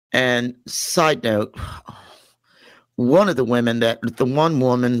 And side note, one woman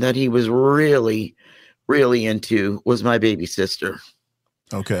that he was really, really into was my baby sister.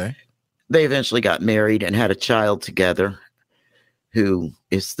 Okay. They eventually got married and had a child together, who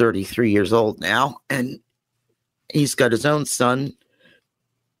is 33 years old now, and he's got his own son,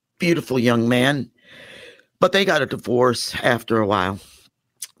 beautiful young man, but they got a divorce after a while.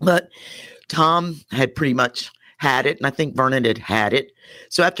 But Tom had pretty much had it, and I think Vernon had it.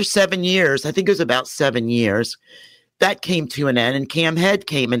 So after 7 years, I think it was about 7 years, that came to an end, and Cam Head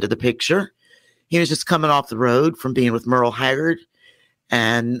came into the picture. He was just coming off the road from being with Merle Haggard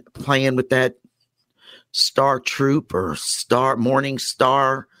and playing with that Star Troop or Morning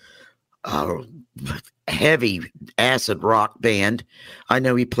Star, heavy acid rock band. I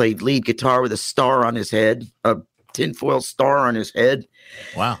know he played lead guitar with a star on his head, a tinfoil star on his head.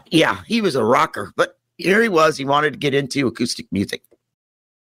 Wow. Yeah, he was a rocker, but here he was. He wanted to get into acoustic music.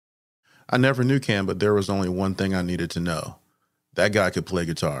 I never knew Cam, but there was only one thing I needed to know. That guy could play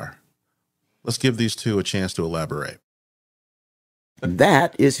guitar. Let's give these two a chance to elaborate.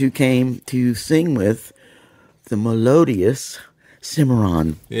 That is who came to sing with the melodious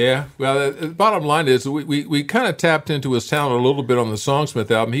Cimarron. Yeah, well, the bottom line is we kind of tapped into his talent a little bit on the Songsmith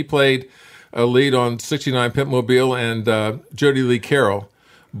album. He played a lead on 69 Pimpmobile and Jody Lee Carroll.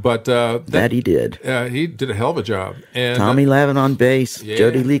 But that he did. He did a hell of a job. And Tommy Lavin on bass,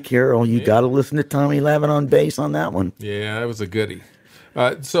 Jody Lee Carroll. You got to listen to Tommy Lavin on bass on that one. Yeah, that was a goodie.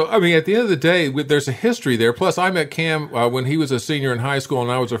 So, I mean, at the end of the day, there's a history there. Plus, I met Cam when he was a senior in high school,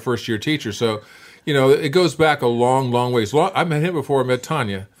 and I was a first-year teacher. So, it goes back a long, long ways. I met him before I met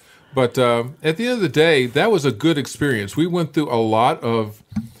Tania. But at the end of the day, that was a good experience. We went through a lot of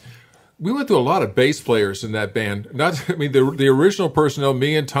bass players in that band. The original personnel,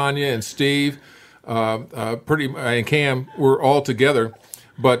 me and Tania and Steve, and Cam were all together.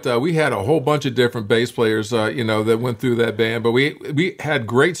 But we had a whole bunch of different bass players, that went through that band. But we had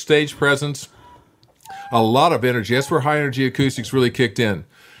great stage presence, a lot of energy. That's where high energy acoustics really kicked in.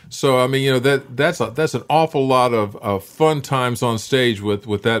 So I mean, that's an awful lot of fun times on stage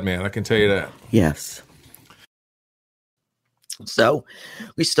with that man. I can tell you that. Yes. So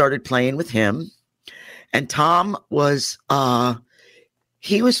we started playing with him, and Tom was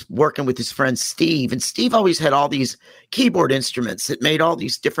he was working with his friend Steve, and Steve always had all these keyboard instruments that made all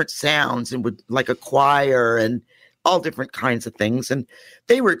these different sounds and would like a choir and all different kinds of things. And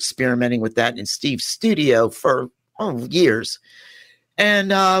they were experimenting with that in Steve's studio for years.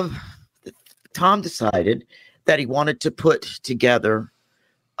 And Tom decided that he wanted to put together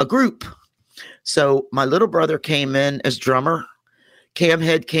a group. So my little brother came in as drummer. Cam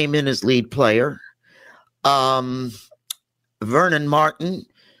Head came in as lead player. Vernon Martin,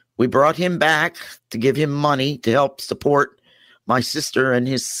 we brought him back to give him money to help support my sister and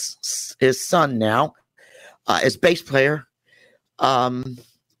his son now as bass player. Tom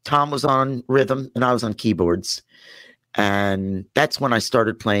was on rhythm and I was on keyboards. And that's when I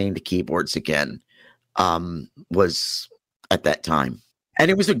started playing the keyboards again, was at that time. And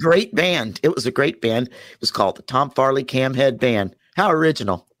it was a great band. It was a great band. It was called the Tom Farley Camhead Band. How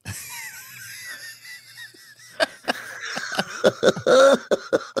original.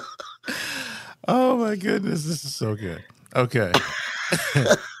 Oh my goodness, this is so good. Okay.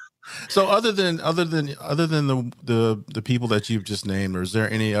 So other than the people that you've just named, or is there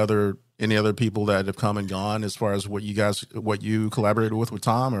any other people that have come and gone as far as what you collaborated with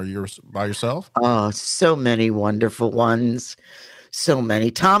Tom, or you're by yourself? Oh, so many wonderful ones. So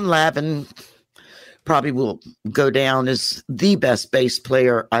many. Tom Lavin probably will go down as the best bass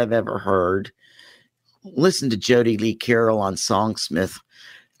player I've ever heard. Listen to Jody Lee Carroll on Songsmith.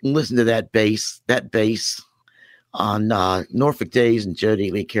 Listen to that bass on Norfolk Days and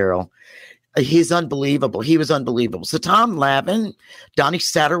Jody Lee Carroll. He's unbelievable. He was unbelievable. So Tom Lavin, Donnie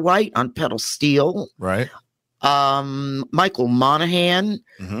Satterwhite on pedal steel. Right. Michael Monahan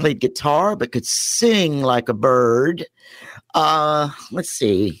played guitar but could sing like a bird. Let's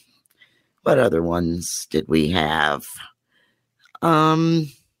see. What other ones did we have?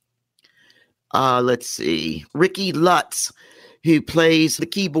 Let's see. Ricky Lutz, who plays the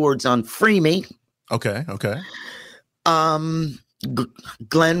keyboards on Free Me. Okay. Greg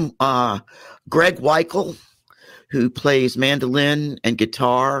Weichel, who plays mandolin and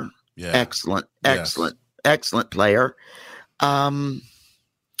guitar. Yeah. Excellent player.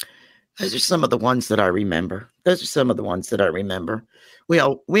 Those are some of the ones that I remember.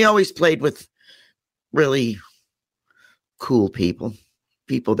 We always played with really cool people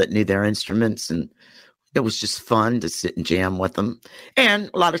that knew their instruments, and it was just fun to sit and jam with them. And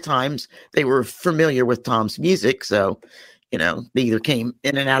a lot of times they were familiar with Tom's music, so they either came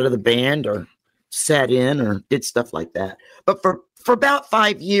in and out of the band or sat in or did stuff like that. But for about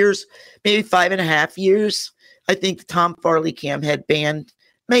 5 years, maybe 5.5 years, I think the Tom Farley Camhead Band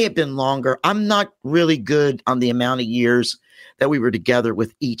may have been longer. I'm not really good on the amount of years that we were together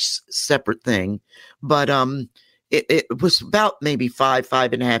with each separate thing, but it was about maybe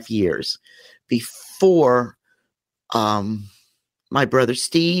 5.5 years before my brother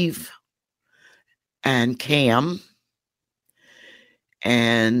Steve and Cam,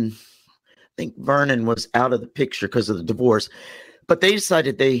 and I think Vernon was out of the picture because of the divorce, but they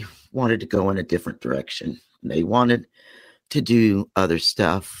decided they wanted to go in a different direction. They wanted to do other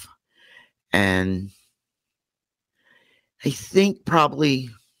stuff. And I think probably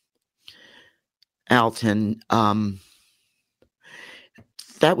Alton,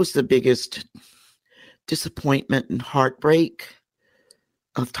 that was the biggest disappointment and heartbreak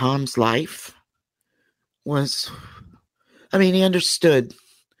of Tom's life. He understood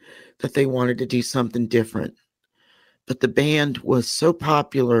that they wanted to do something different, but the band was so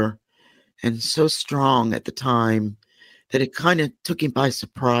popular and so strong at the time that it kind of took him by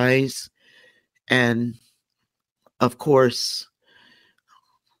surprise. And of course,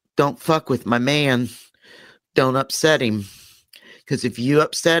 don't fuck with my man. Don't upset him. Because if you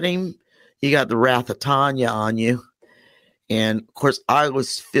upset him, you got the wrath of Tania on you. And of course, I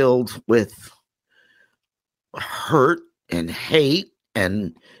was filled with hurt and hate.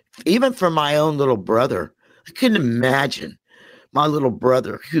 And even for my own little brother, I couldn't imagine my little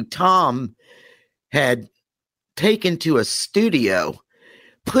brother, who Tom had taken to a studio,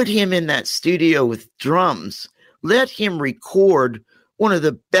 put him in that studio with drums, let him record one of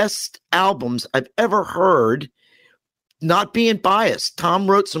the best albums I've ever heard, not being biased. Tom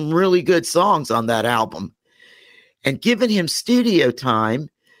wrote some really good songs on that album, and giving him studio time,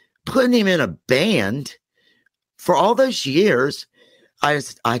 putting him in a band for all those years. I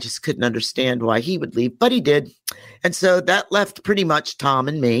just couldn't understand why he would leave, but he did. And so that left pretty much Tom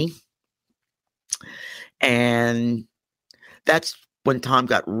and me. And that's when Tom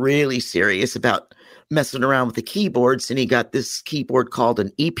got really serious about messing around with the keyboards. And he got this keyboard called an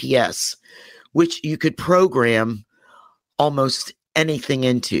EPS, which you could program almost anything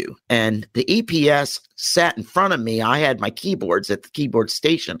into. And the EPS sat in front of me. I had my keyboards at the keyboard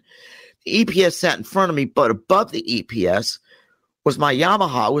station. The EPS sat in front of me, but above the EPS was my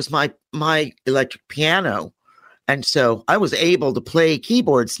Yamaha, was my electric piano. And so I was able to play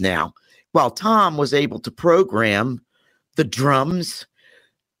keyboards now, while Tom was able to program the drums.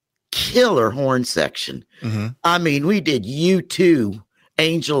 Killer horn section. Mm-hmm. We did U2,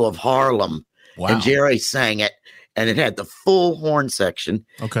 Angel of Harlem. Wow. And Jerry sang it, and it had the full horn section.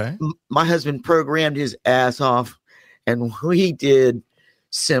 Okay. My husband programmed his ass off, and we did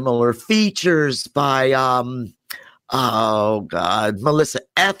similar features by Melissa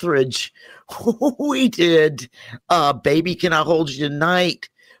Etheridge. We did Baby Can I Hold You Tonight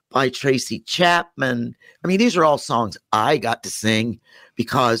by Tracy Chapman. I mean, these are all songs I got to sing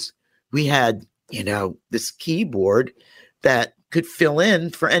because we had, this keyboard that could fill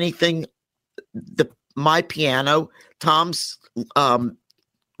in for anything my piano, Tom's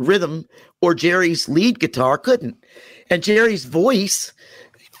rhythm, or Jerry's lead guitar couldn't. And Jerry's voice,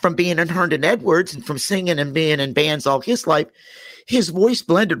 from being in Herndon Edwards and from singing and being in bands all his life, his voice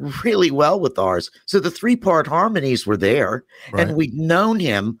blended really well with ours. So the 3-part harmonies were there, right. And we'd known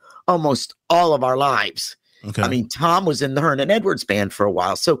him almost all of our lives. Okay. I mean, Tom was in the Herndon Edwards band for a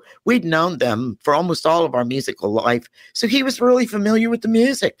while, so we'd known them for almost all of our musical life. So he was really familiar with the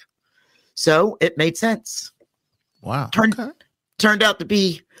music. So it made sense. Wow. Turned out to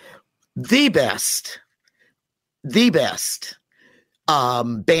be the best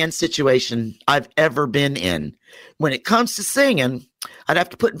band situation I've ever been in. When it comes to singing, I'd have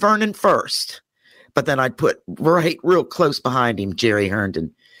to put Vernon first, but then I'd put real close behind him, Jerry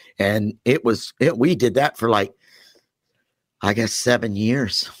Herndon. And we did that for like, I guess 7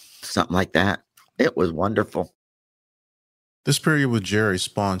 years, something like that. It was wonderful. This period with Jerry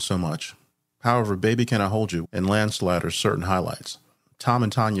spawned so much. However, Baby Can I Hold You and Landslide are certain highlights. Tom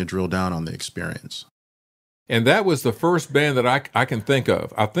and Tania drill down on the experience. And that was the first band that I can think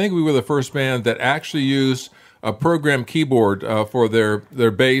of. I think we were the first band that actually used a programmed keyboard for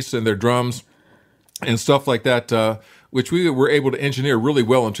their bass and their drums and stuff like that, which we were able to engineer really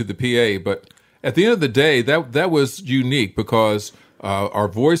well into the PA. But at the end of the day, that was unique because our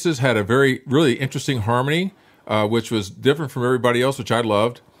voices had a really interesting harmony, which was different from everybody else, which I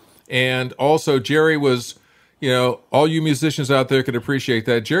loved. And also Jerry was, all you musicians out there could appreciate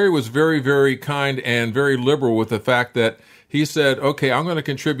that. Jerry was very, very kind and very liberal with the fact that he said, okay, I'm going to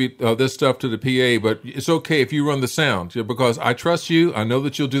contribute this stuff to the PA, but it's okay if you run the sound because I trust you. I know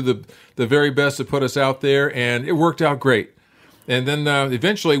that you'll do the very best to put us out there. And it worked out great. And then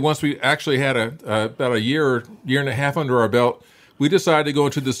eventually, once we actually had about a year and a half under our belt, we decided to go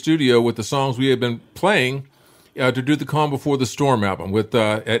into the studio with the songs we had been playing to do the Calm Before the Storm album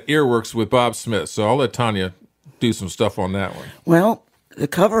at Earworks with Bob Smith. So I'll let Tania do some stuff on that one. Well, the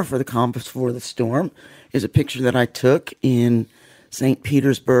cover for the Calm Before the Storm is a picture that I took in St.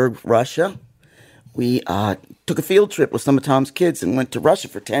 Petersburg, Russia. We took a field trip with some of Tom's kids and went to Russia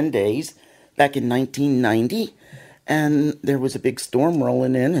for 10 days back in 1990. And there was a big storm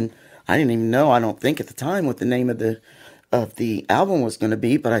rolling in, and I didn't even know, I don't think at the time, what the name of the album was going to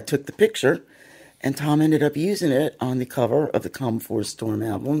be, but I took the picture. And Tom ended up using it on the cover of the Calm Before the Storm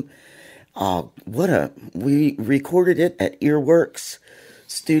album. We recorded it at Earworks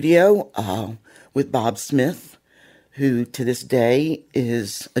Studio with Bob Smith, who to this day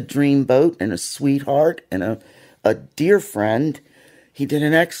is a dreamboat and a sweetheart and a dear friend. He did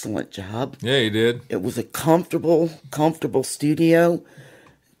an excellent job. Yeah, he did. It was a comfortable studio.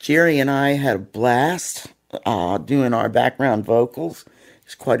 Jerry and I had a blast doing our background vocals.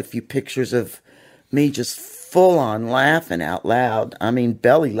 There's quite a few pictures of me just full on laughing out loud. I mean,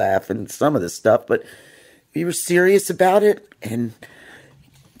 belly laughing some of the stuff, but we were serious about it, and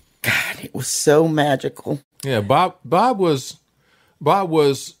God, it was so magical. Yeah, Bob was,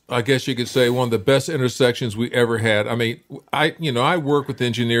 I guess you could say, one of the best intersections we ever had. I mean, I worked with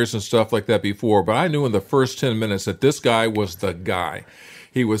engineers and stuff like that before, but I knew in the first 10 minutes that this guy was the guy.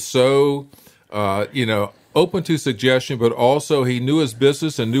 He was so, open to suggestion, but also he knew his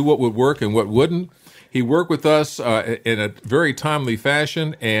business and knew what would work and what wouldn't. He worked with us in a very timely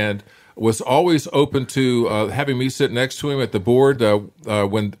fashion and was always open to having me sit next to him at the board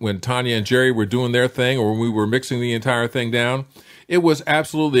when Tania and Jerry were doing their thing or when we were mixing the entire thing down. It was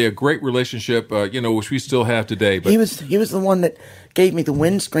absolutely a great relationship, which we still have today. But he was the one that gave me the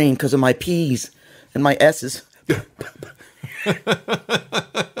windscreen because of my P's and my S's.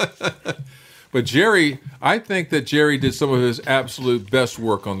 But Jerry, I think that Jerry did some of his absolute best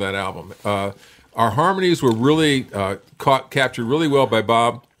work on that album. Our harmonies were really captured really well by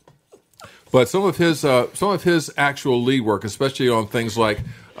Bob, but some of his actual lead work, especially on things like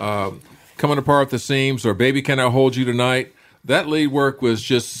Coming Apart at the Seams or Baby Can I Hold You Tonight, that lead work was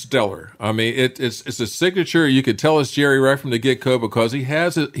just stellar. I mean, it's a signature. You could tell it's Jerry right from the get-go because he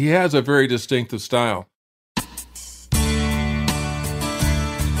has a very distinctive style.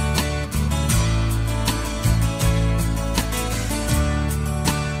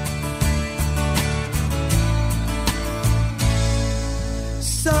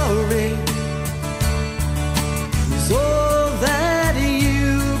 Sorry is all that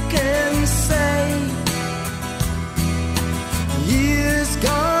you can say. Years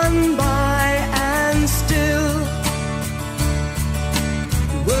gone by and still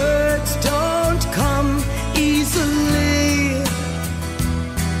words don't come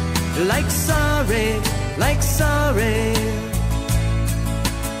sorry, like sorry.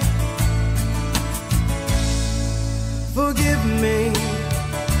 Forgive me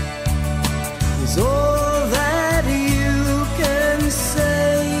is all that you can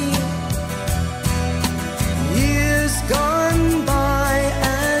say. Years gone by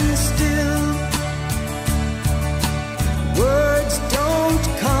and still words don't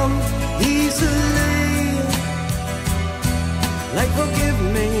come easily. Like forgive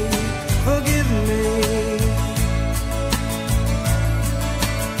me, forgive me.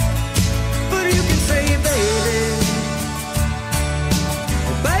 But you can say, baby,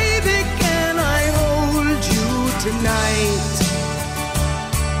 baby, can I hold you tonight?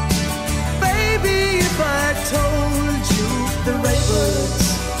 Baby, if I told you the right words,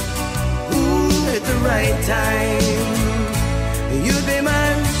 ooh, at the right time, you'd be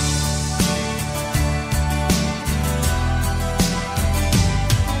mine.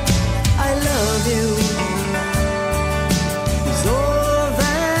 I love you is all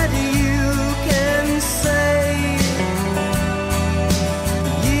that you can say.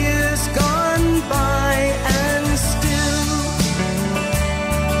 Years gone by and still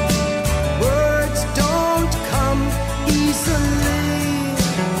words don't come easily.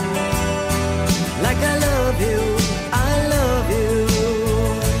 Like I love you, I love you.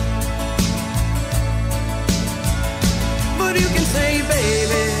 But you can say,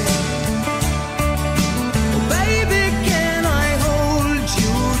 baby, baby, can I hold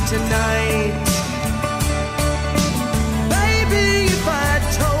you tonight? Baby, if I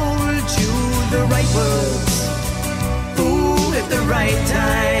told you the right words, ooh, at the right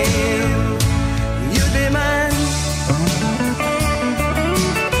time, you'd be mine.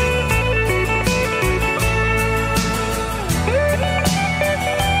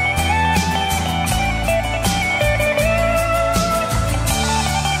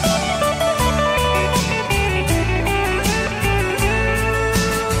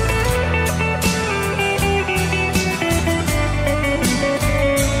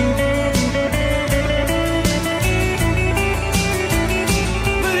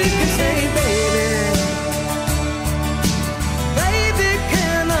 But you can say, baby, baby,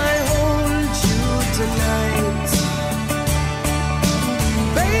 can I hold you tonight?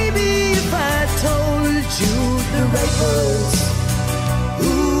 Baby, if I told you the right words,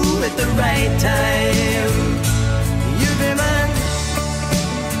 ooh, at the right time, you'd be mine.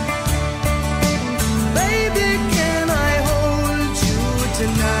 Baby, can I hold you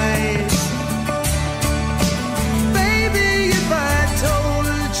tonight? Baby, if I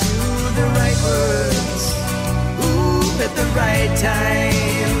told you the right words, ooh, at the right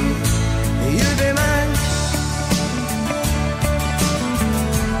time, you'd be mine.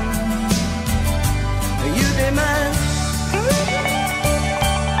 You'd be mine.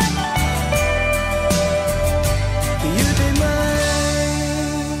 You'd be mine.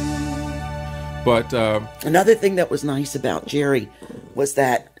 But Another thing that was nice about Jerry was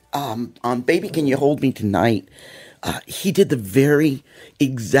that on Baby Can You Hold Me Tonight, he did the very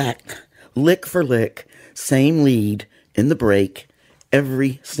exact lick for lick, same lead in the break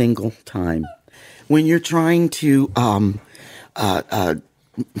every single time. When you're trying to,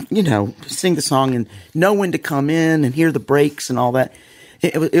 sing the song and know when to come in and hear the breaks and all that,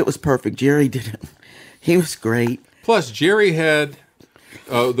 it was perfect. Jerry did it. He was great. plus, Jerry had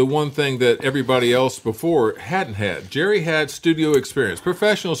the one thing that everybody else before hadn't had. Jerry had studio experience,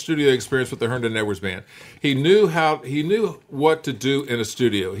 professional studio experience with the Herndon Edwards Band. He knew what to do in a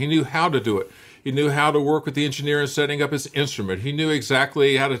studio. He knew how to do it. He knew how to work with the engineer in setting up his instrument. He knew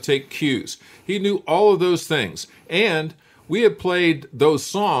exactly how to take cues. He knew all of those things. And we had played those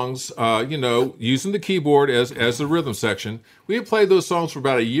songs, using the keyboard as the rhythm section. We had played those songs for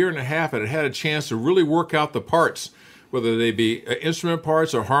about a year and a half and had a chance to really work out the parts, whether they be instrument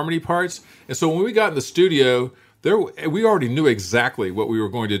parts or harmony parts. And so when we got in the studio, we already knew exactly what we were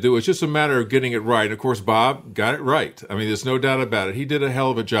going to do. It's just a matter of getting it right. And of course, Bob got it right. I mean, there's no doubt about it. He did a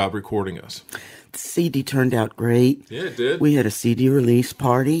hell of a job recording us. The CD turned out great. Yeah, it did. We had a CD release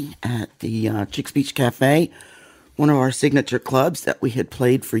party at the Chicks Beach Cafe, one of our signature clubs that we had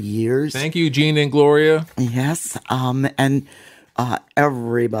played for years. Thank you, Gene and Gloria. Yes, and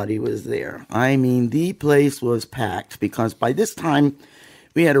everybody was there. I mean, the place was packed because by this time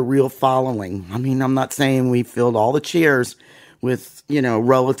we had a real following. I mean, I'm not saying we filled all the chairs with,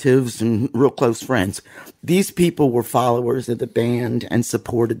 relatives and real close friends. These people were followers of the band and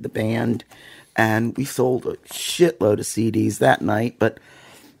supported the band. And we sold a shitload of CDs that night, but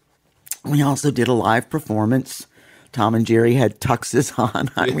we also did a live performance. Tom and Jerry had tuxes on,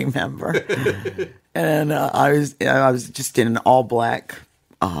 I remember. And I was just in an all black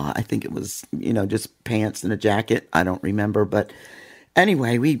I think it was, just pants and a jacket. I don't remember. But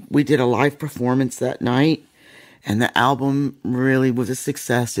anyway, we did a live performance that night, and the album really was a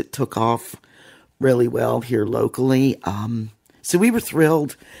success. It took off really well here locally. So we were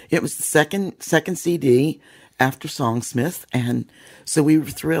thrilled. It was the second CD after Songsmith, and so we were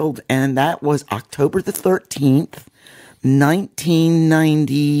thrilled. And that was October the 13th,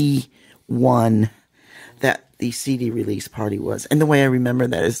 1991, that the CD release party was. And the way I remember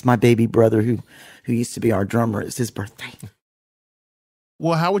that is my baby brother, who used to be our drummer. It's his birthday.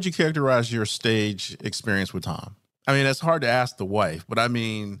 Well, how would you characterize your stage experience with Tom? I mean, it's hard to ask the wife, but I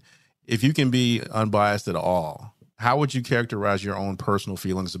mean, if you can be unbiased at all, how would you characterize your own personal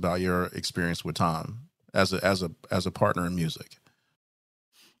feelings about your experience with Tom as a partner in music?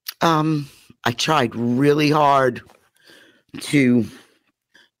 I tried really hard to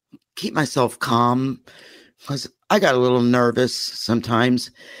keep myself calm because I got a little nervous sometimes.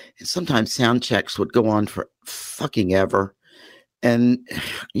 And sometimes sound checks would go on for fucking ever. And,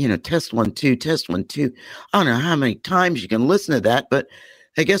 test 1, 2, test 1, 2. I don't know how many times you can listen to that, but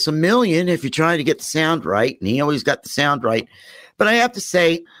I guess 1,000,000 if you're trying to get the sound right. And he always got the sound right. But I have to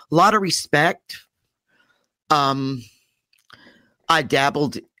say, a lot of respect. I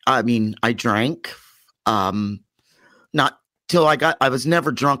dabbled. I drank. Not till I was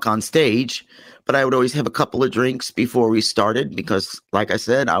never drunk on stage, but I would always have a couple of drinks before we started because, like I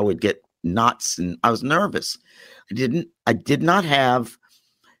said, I would get knots and I was nervous. I did not have,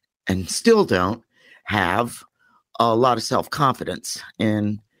 and still don't have, a lot of self-confidence.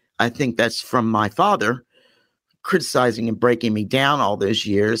 And I think that's from my father criticizing and breaking me down all those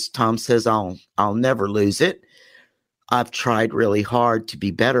years. Tom says, I'll never lose it. I've tried really hard to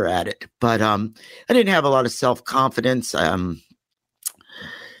be better at it, but I didn't have a lot of self-confidence. I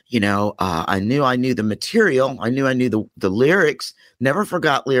knew the material. I knew the lyrics. Never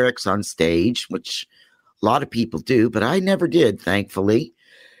forgot lyrics on stage, which a lot of people do, but I never did, thankfully.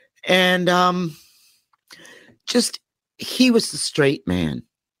 And he was the straight man.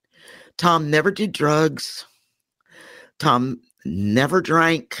 Tom never did drugs. Tom never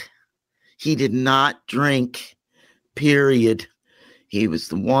drank. He did not drink, period. He was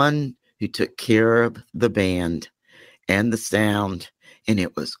the one who took care of the band and the sound, and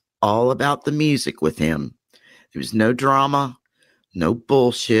it was all about the music with him. There was no drama, no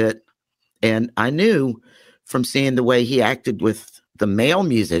bullshit. And I knew from seeing the way he acted with the male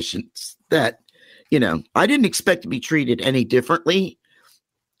musicians that, I didn't expect to be treated any differently.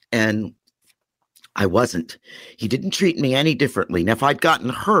 And I wasn't. He didn't treat me any differently. Now, if I'd gotten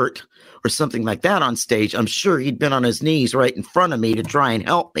hurt or something like that on stage, I'm sure he'd been on his knees right in front of me to try and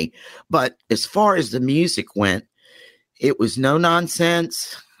help me. But as far as the music went, it was no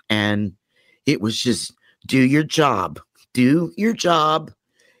nonsense. And it was just do your job. Do your job.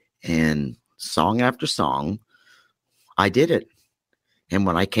 And song after song, I did it. And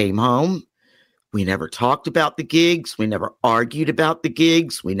when I came home, we never talked about the gigs. We never argued about the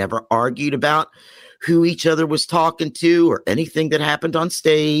gigs. We never argued about who each other was talking to or anything that happened on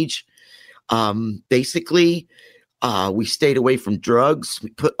stage. Basically, we stayed away from drugs.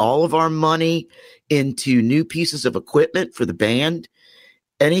 We put all of our money into new pieces of equipment for the band.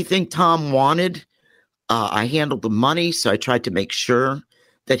 Anything Tom wanted, I handled the money. So I tried to make sure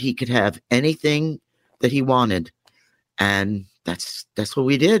that he could have anything that he wanted. And that's what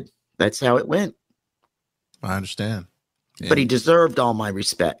we did. That's how it went. I understand. But he deserved all my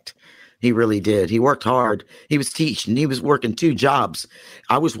respect. He really did. He worked hard. He was teaching. He was working 2 jobs.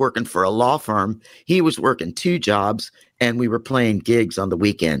 I was working for a law firm. He was working 2 jobs, and we were playing gigs on the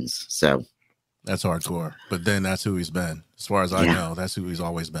weekends. So that's hardcore. But then that's who he's been. As far as I know, that's who he's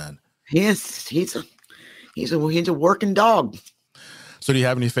always been. Yes, he's a working dog. So do you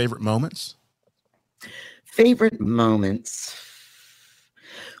have any favorite moments? Favorite moments.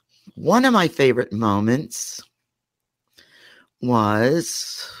 One of my favorite moments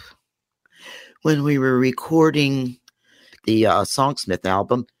was when we were recording the Songsmith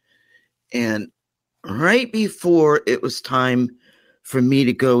album. And right before it was time for me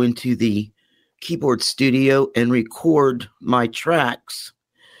to go into the keyboard studio and record my tracks,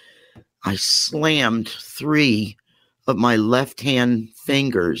 I slammed 3 of my left-hand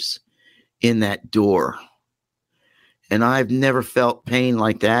fingers in that door. And I've never felt pain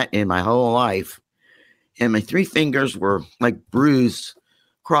like that in my whole life. And my 3 fingers were like bruised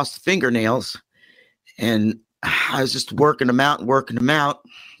across the fingernails. And I was just working them out.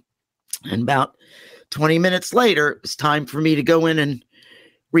 And about 20 minutes later, it was time for me to go in and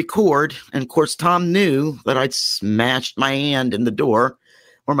record. And of course, Tom knew that I'd smashed my hand in the door,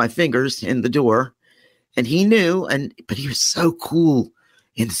 or my fingers in the door. And he knew, but he was so cool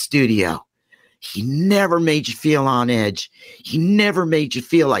in the studio. He never made you feel on edge. He never made you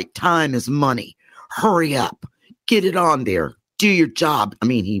feel like time is money. Hurry up. Get it on there. Do your job. I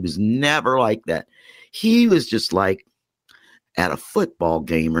mean, he was never like that. He was just like at a football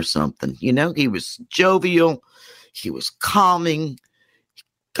game or something. You know, he was jovial. He was calming.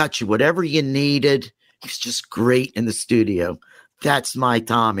 Got you whatever you needed. He's just great in the studio. That's my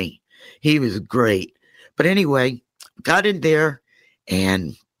Tommy. He was great. But anyway, got in there,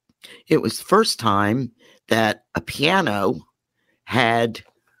 and it was the first time that a piano had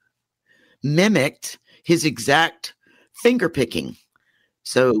mimicked his exact finger picking.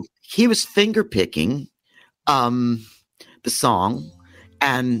 So he was finger picking the song,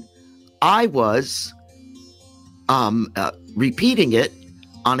 and I was repeating it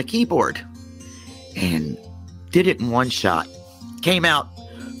on a keyboard, and did it in one shot. Came out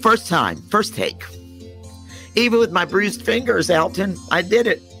first time, first take. Even with my bruised fingers, Alton, I did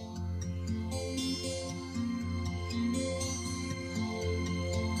it.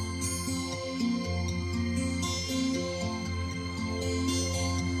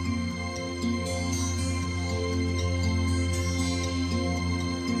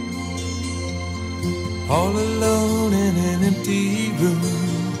 All alone in an empty room,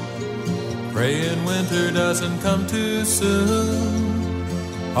 praying winter doesn't come too soon.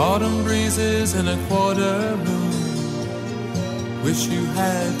 Autumn breezes in a quarter moon. Wish you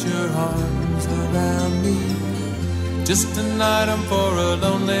had your arms around me. Just an item for a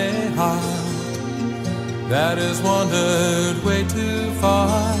lonely heart that has wandered way too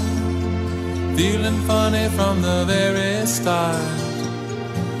far. Feeling funny from the very start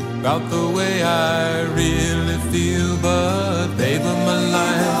about the way I really feel, but babe of my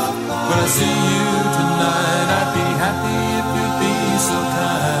life, when I see you tonight, I'd be happy if you'd be so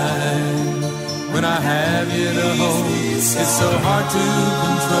kind. When I have you to hold, it's so hard to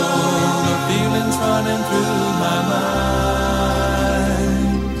control the feelings running through my mind.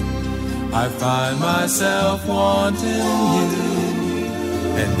 I find myself wanting you,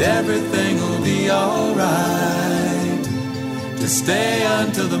 and everything will be alright. To stay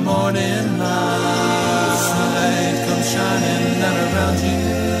until the morning light comes shining down around you.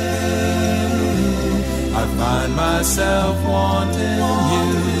 I find myself wanting you,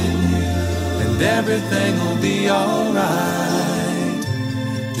 and everything will be alright.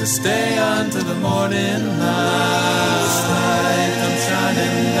 Just stay until the morning light comes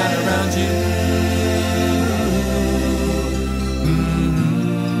shining down around you.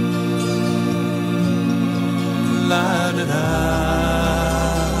 La-da-da.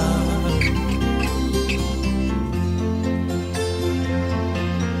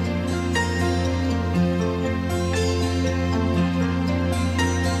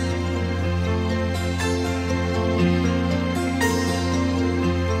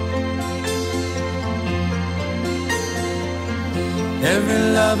 Every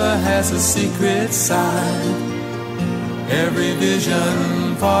lover has a secret side, every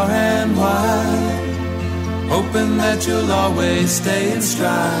vision far and wide, hoping that you'll always stay in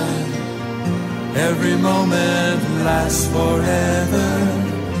stride. Every moment lasts forever.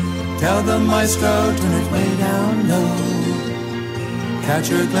 Tell the maestro, turn it way down low. Catch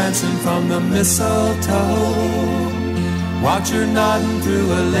her glancing from the mistletoe. Watch her nodding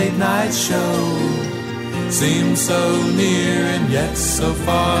through a late night show. Seems so near and yet so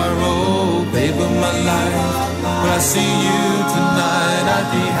far. Oh, babe of my life, when I see you tonight, I'd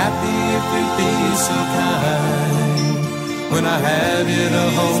be happy if you'd be so kind. When I have you to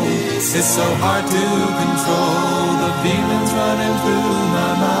hold, it's so hard to control the feelings running through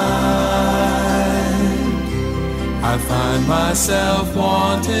my mind. I find myself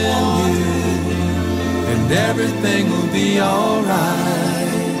wanting you, and everything will be alright.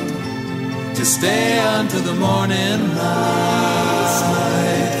 Just stay until the morning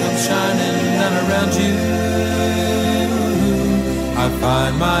light comes shining down around you. I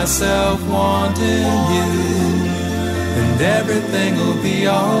find myself wanting you, and everything will be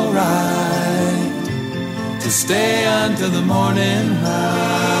alright. Just stay until the morning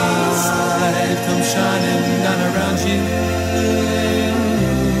light comes shining down around you.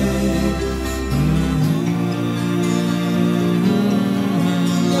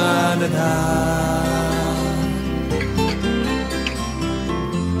 La-da-da.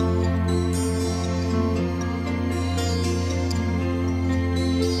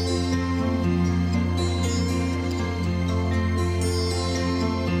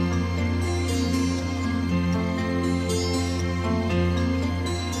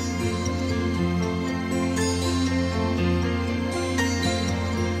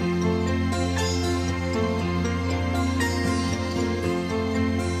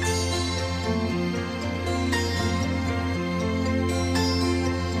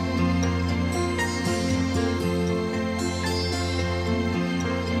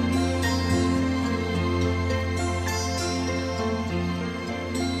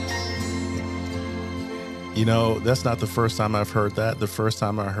 You know, that's not the first time I've heard that. The first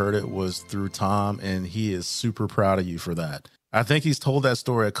time I heard it was through Tom, and he is super proud of you for that. I think he's told that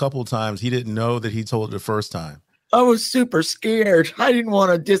story a couple times. He didn't know that he told it the first time. I was super scared. I didn't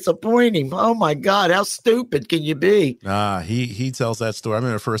want to disappoint him. Oh my God, how stupid can you be? Nah, he tells that story. I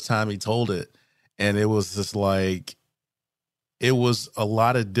remember the first time he told it, and it was just like, it was a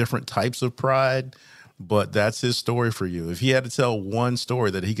lot of different types of pride, but that's his story for you. If he had to tell one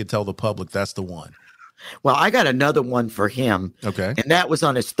story that he could tell the public, that's the one. Well, I got another one for him. Okay. And that was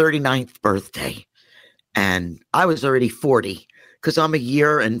on his 39th birthday. And I was already 40 because I'm a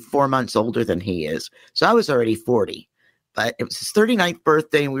year and 4 months older than he is. So I was already 40. But it was his 39th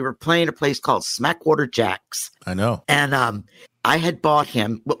birthday, and we were playing a place called Smackwater Jack's. I know. And I had bought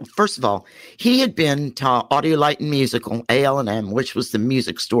him, well, first of all, he had been to Audio Light and Musical, AL&M, which was the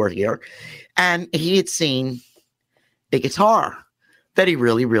music store here. And he had seen a guitar that he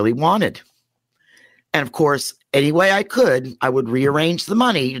really, really wanted. And of course, any way I could, I would rearrange the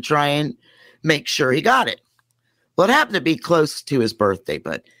money to try and make sure he got it. Well, it happened to be close to his birthday,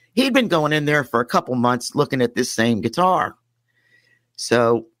 but he'd been going in there for a couple months looking at this same guitar.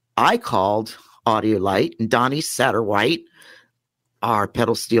 So I called Audio Light, and Donnie Satterwhite, our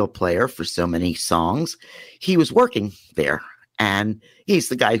pedal steel player for so many songs, he was working there. And he's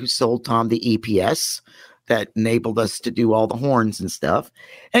the guy who sold Tom the EPS that enabled us to do all the horns and stuff.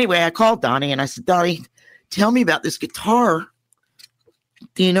 Anyway, I called Donnie and I said, Donnie, tell me about this guitar.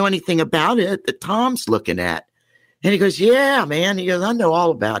 Do you know anything about it that Tom's looking at? And he goes, yeah, man. He goes, I know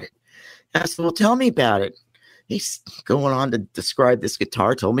all about it. And I said, well, tell me about it. He's going on to describe this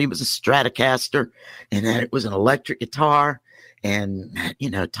guitar, told me it was a Stratocaster and that it was an electric guitar. And, you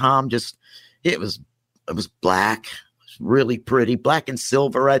know, Tom just, it was black, it was really pretty, black and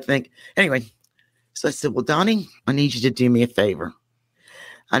silver, I think. Anyway, so I said, well, Donnie, I need you to do me a favor.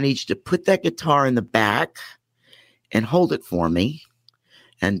 I need you to put that guitar in the back and hold it for me.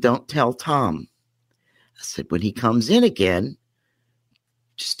 And don't tell Tom. I said, when he comes in again,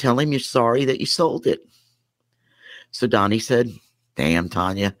 just tell him you're sorry that you sold it. So Donnie said, damn,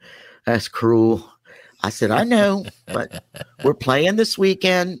 Tania, that's cruel. I said, I know, but we're playing this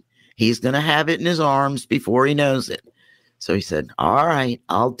weekend. He's going to have it in his arms before he knows it. So he said, all right,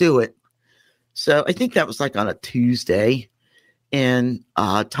 I'll do it. So I think that was like on a Tuesday. And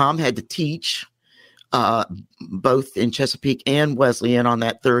Tom had to teach both in Chesapeake and Wesleyan on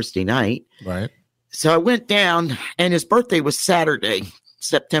that Thursday night. Right. So I went down, and his birthday was Saturday,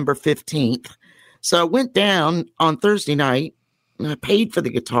 September 15th. So I went down on Thursday night, and I paid for the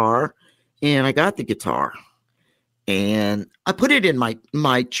guitar, and I got the guitar. And I put it in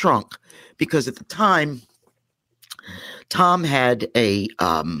my trunk because at the time, Tom had he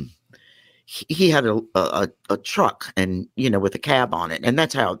had a truck, and with a cab on it, and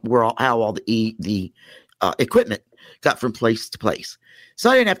that's how all the equipment got from place to place. So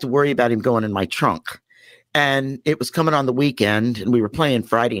I didn't have to worry about him going in my trunk. And it was coming on the weekend, and we were playing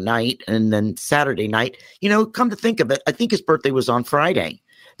Friday night and then Saturday night. Come to think of it, I think his birthday was on Friday.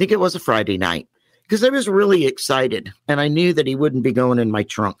 I think it was a Friday night because I was really excited, and I knew that he wouldn't be going in my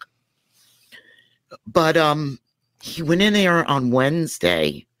trunk. But he went in there on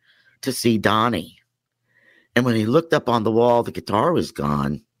Wednesday to see Donnie. And when he looked up on the wall, the guitar was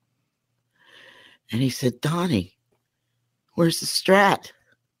gone. And he said, Donnie, where's the Strat?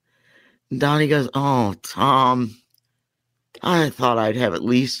 And Donnie goes, oh, Tom, I thought I'd have at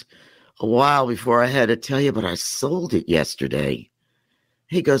least a while before I had to tell you, but I sold it yesterday.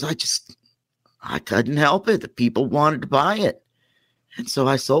 He goes, I couldn't help it. The people wanted to buy it. And so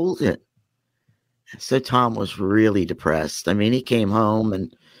I sold it. And so Tom was really depressed. I mean, he came home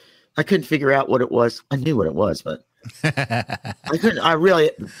and I couldn't figure out what it was. I knew what it was, but at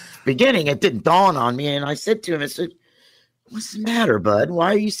the beginning, it didn't dawn on me. And I said to him, I said, what's the matter, bud?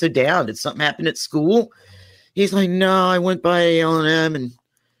 Why are you so down? Did something happen at school? He's like, no, I went by L&M and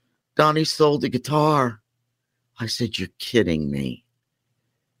Donnie sold the guitar. I said, you're kidding me.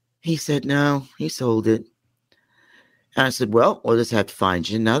 He said, no, he sold it. And I said, well, we'll just have to find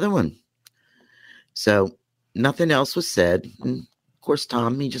you another one. So nothing else was said. And of course,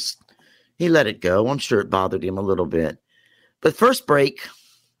 Tom, he let it go. I'm sure it bothered him a little bit. But first break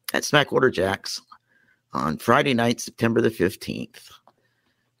at Smackwater Jack's on Friday night, September the 15th.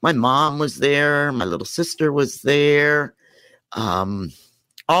 My mom was there. My little sister was there. All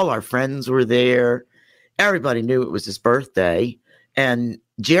our friends were there. Everybody knew it was his birthday. And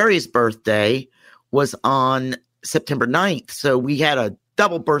Jerry's birthday was on September 9th. So we had a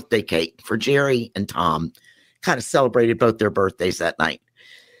double birthday cake for Jerry and Tom. Kind of celebrated both their birthdays that night.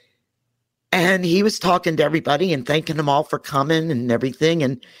 And he was talking to everybody and thanking them all for coming and everything.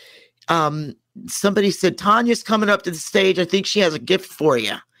 And somebody said, Tanya's coming up to the stage. I think she has a gift for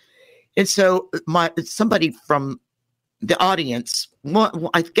you. And so somebody from the audience,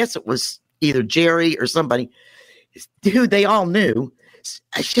 I guess it was either Jerry or somebody who they all knew,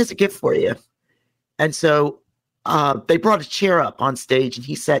 she has a gift for you. And so they brought a chair up on stage and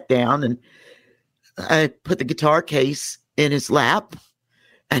he sat down, and I put the guitar case in his lap,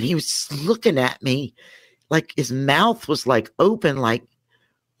 and he was looking at me like his mouth was like open, like,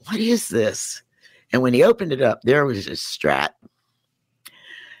 what is this? And when he opened it up, there was a Strat.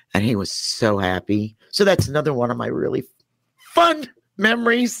 And he was so happy. So that's another one of my really fun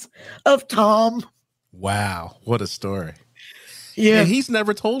memories of Tom. Wow. What a story. Yeah. And he's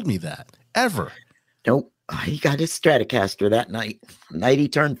never told me that, ever. Nope. He got his Stratocaster that night. Night he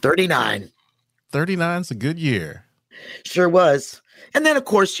turned 39. 39's a good year. Sure was. And then, of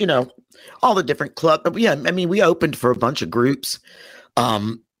course, you know, all the different clubs. Yeah, I mean, we opened for a bunch of groups.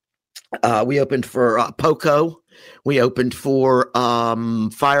 We opened for Poco. We opened for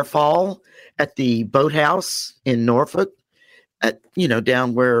Firefall at the Boathouse in Norfolk,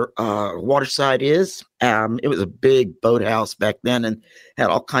 down where Waterside is. It was a big boathouse back then and had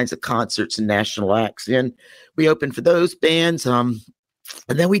all kinds of concerts and national acts. And we opened for those bands. And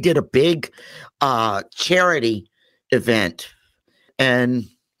then we did a big charity event. And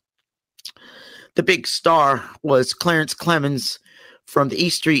the big star was Clarence Clemens from the E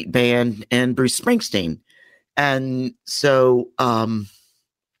Street Band and Bruce Springsteen. And so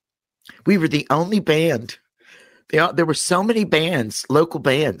we were the only band. There were so many bands, local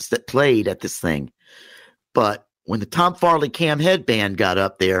bands, that played at this thing. But when the Tom Farley Cam Head Band got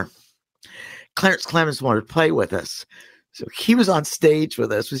up there, Clarence Clemens wanted to play with us. So he was on stage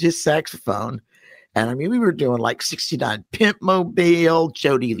with us with his saxophone. And I mean, we were doing like 69 Pimp Mobile,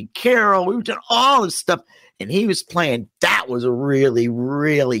 Jody Lee Carroll. We were doing all this stuff. And he was playing. That was a really,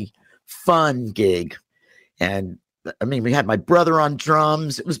 really fun gig. And I mean, we had my brother on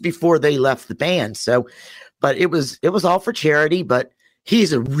drums. It was before they left the band. So, but it was all for charity. But he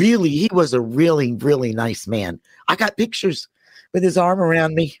was a really, really nice man. I got pictures with his arm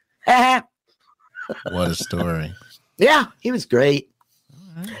around me. What a story. Yeah, he was great.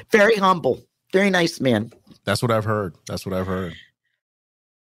 Very humble. Very nice man. That's what I've heard.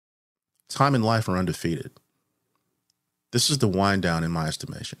 Time and life are undefeated. This is the wind down in my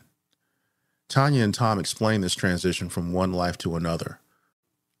estimation. Tania and Tom explain this transition from one life to another,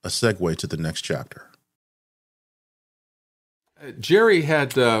 a segue to the next chapter. Jerry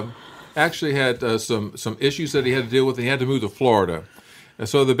had actually had some issues that he had to deal with. He had to move to Florida. And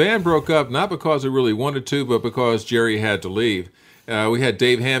so the band broke up, not because it really wanted to, but because Jerry had to leave. We had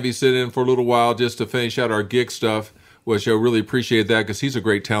Dave Hamby sit in for a little while just to finish out our gig stuff, which I really appreciate that because he's a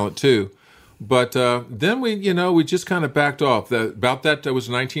great talent too. But then we just kind of backed off. That was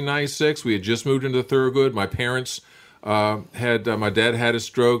 1996. We had just moved into Thurgood. My parents my dad had a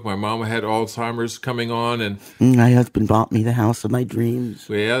stroke. My mama had Alzheimer's coming on, and my husband bought me the house of my dreams.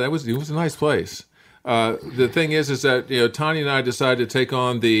 Yeah, it was a nice place. The thing is that Tania and I decided to take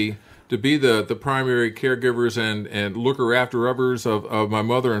on to be the primary caregivers and looker after uppers of my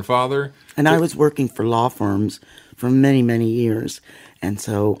mother and father. And I was working for law firms for many, many years. And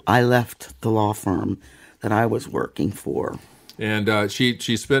so I left the law firm that I was working for. And she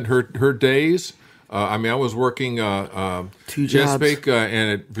spent her days. I was working 2 jobs. Chesapeake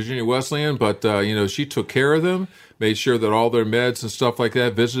and at Virginia Wesleyan, but she took care of them, made sure that all their meds and stuff like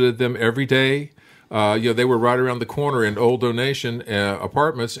that, visited them every day. They were right around the corner in old donation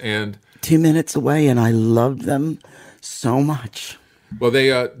apartments and 2 minutes away, and I loved them so much. Well,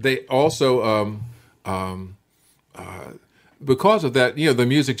 they also because of that, the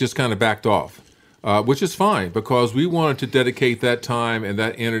music just kind of backed off, which is fine because we wanted to dedicate that time and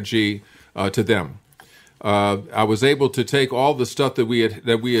that energy to them. I was able to take all the stuff that we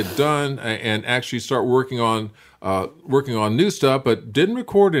had done and actually start working on new stuff, but didn't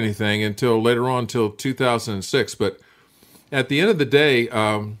record anything until later on, until 2006. But at the end of the day,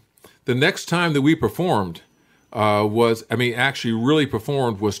 the next time that we performed actually really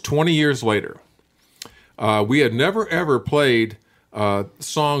performed was 20 years later. We had never ever played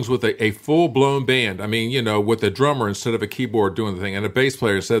songs with a full-blown band. With a drummer instead of a keyboard doing the thing, and a bass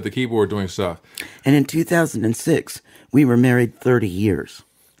player instead of the keyboard doing stuff. And in 2006, we were married 30 years.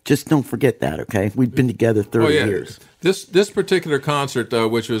 Just don't forget that, okay? We've been together 30 years. This particular concert,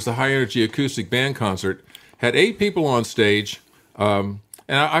 which was the High Energy Acoustic Band Concert, had 8 people on stage. And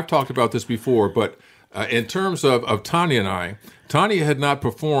I've talked about this before, but in terms of Tania and I, Tania had not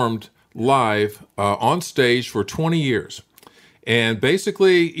performed live on stage for 20 years. And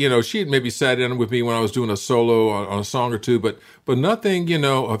basically, she had maybe sat in with me when I was doing a solo on a song or two, but nothing,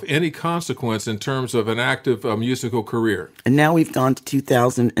 of any consequence in terms of an active musical career. And now we've gone to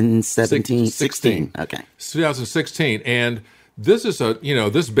 2017, 16. Okay. 2016. And this is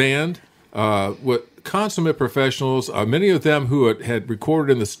this band, with consummate professionals, many of them who had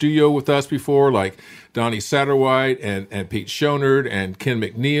recorded in the studio with us before, like Donnie Satterwhite and Pete Schonard and Ken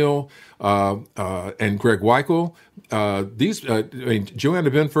McNeil, and Greg Weichel. Joanna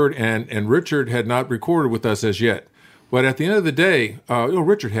Binford and Richard had not recorded with us as yet. But at the end of the day,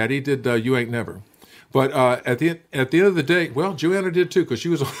 Richard had. He did You Ain't Never. But at the end of the day, well, Joanna did too, because she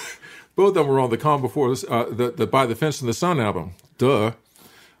was both of them were on the Calm Before this, the By the Fence and the Sun album. Duh.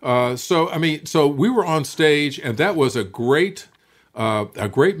 So we were on stage, and that was a great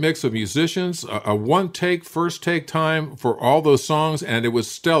mix of musicians, a first take time for all those songs, and it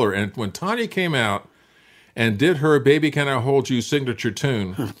was stellar. And when Tania came out and did her "Baby Can I Hold You" signature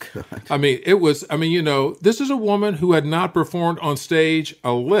tune, this is a woman who had not performed on stage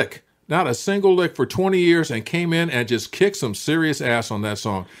a lick, not a single lick for 20 years, and came in and just kicked some serious ass on that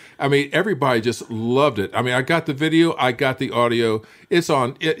song. Everybody just loved it. I got the video, I got the audio. It's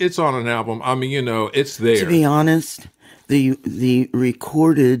on an album. It's there. To be honest, the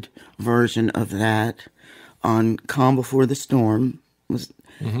recorded version of that on Calm Before the Storm was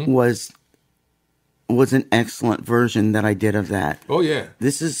an excellent version that I did of that. Oh yeah.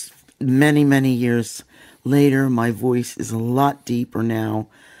 This is many, many years later. My voice is a lot deeper now.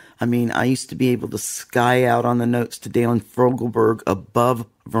 I used to be able to sky out on the notes to Dalen Fogelberg above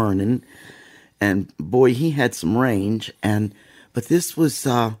Vernon, and boy, he had some range. But this was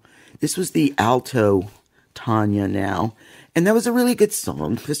the alto Tania now, and that was a really good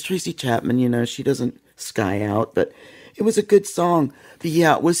song. Because Tracy Chapman, she doesn't sky out, but it was a good song. But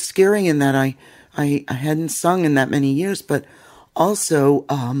yeah, it was scary in that I hadn't sung in that many years, but also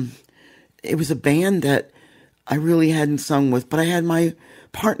it was a band that I really hadn't sung with, but I had my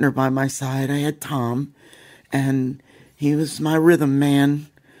partner by my side. I had Tom, and he was my rhythm man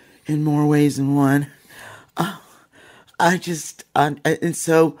in more ways than one. And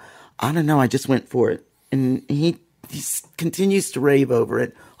so I don't know. I just went for it, and he continues to rave over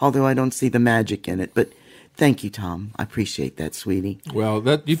it. Although I don't see the magic in it, but thank you, Tom. I appreciate that, sweetie. Well,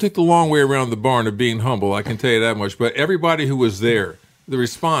 you took the long way around the barn of being humble. I can tell you that much. But everybody who was there, the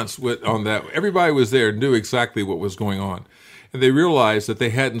response on that, everybody was there, knew exactly what was going on. And they realized that they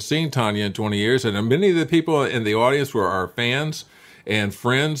hadn't seen Tania in 20 years. And many of the people in the audience were our fans and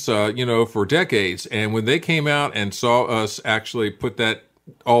friends, for decades. And when they came out and saw us actually put that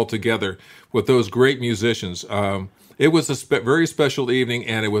all together with those great musicians, it was a very special evening,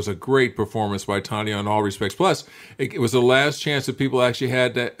 and it was a great performance by Tania in all respects. Plus, it was the last chance that people actually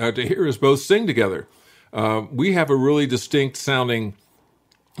had to hear us both sing together. We have a really distinct sounding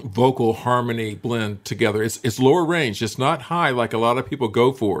vocal harmony blend together. It's lower range. It's not high like a lot of people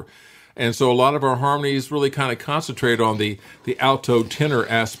go for. And so a lot of our harmonies really kind of concentrate on the alto tenor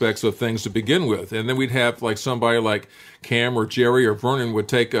aspects of things to begin with. And then we'd have like somebody like Cam or Jerry or Vernon would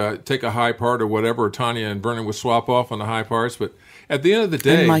take a high part or whatever. Tania and Vernon would swap off on the high parts. But at the end of the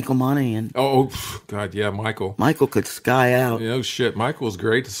day... And Michael Monahan. Oh, God, yeah, Michael. Michael could sky out. Shit, Michael's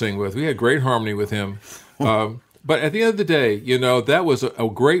great to sing with. We had great harmony with him. But at the end of the day, that was a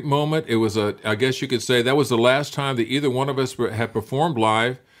great moment. It was I guess you could say that was the last time that either one of us had performed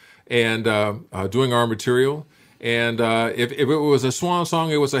live and doing our material. And if it was a swan song,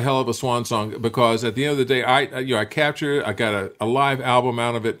 it was a hell of a swan song, because at the end of the day, I captured it. I got a live album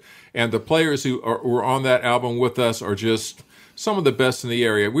out of it, and the players who were on that album with us are just some of the best in the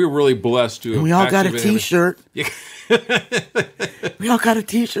area. We were really blessed to. And we all got a T-shirt. We all got a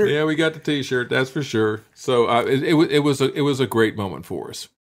T-shirt. Yeah, we got the T-shirt. That's for sure. So it was a great moment for us.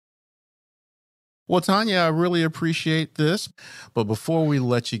 Well, Tania, I really appreciate this. But before we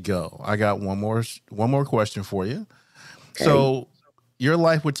let you go, I got one more question for you. Okay. So your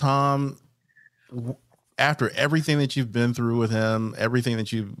life with Tom, after everything that you've been through with him, everything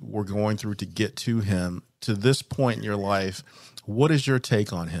that you were going through to get to him, to this point in your life, what is your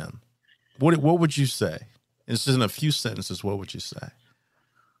take on him? What would you say? This is in a few sentences. What would you say?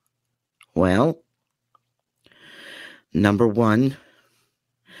 Well, number one,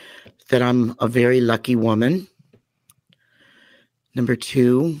 that I'm a very lucky woman. Number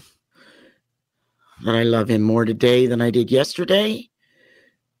two, that I love him more today than I did yesterday.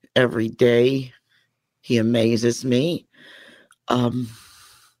 Every day, he amazes me. I'll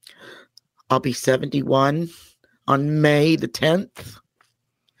be 71 on May the 10th.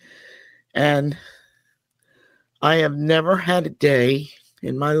 And I have never had a day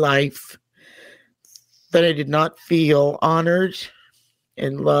in my life that I did not feel honored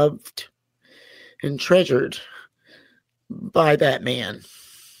and loved and treasured by that man.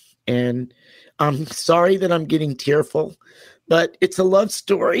 And I'm sorry that I'm getting tearful, but it's a love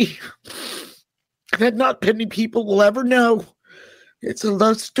story that not many people will ever know. It's a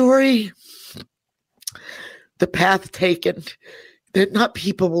love story, the path taken, that not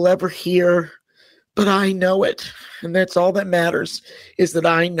people will ever hear, but I know it. And that's all that matters, is that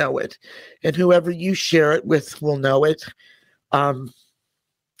I know it. And whoever you share it with will know it. I've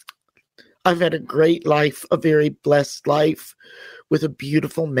had a great life, a very blessed life with a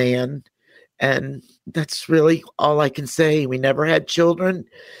beautiful man. And that's really all I can say. We never had children,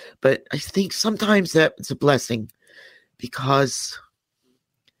 but I think sometimes that's a blessing because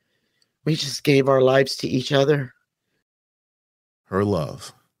we just gave our lives to each other. Her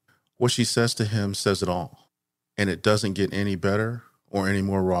love. What she says to him says it all. And it doesn't get any better or any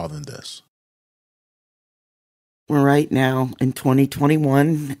more raw than this. We're right now in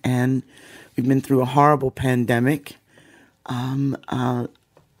 2021, and we've been through a horrible pandemic. I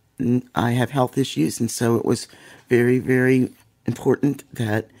have health issues, and so it was very, very important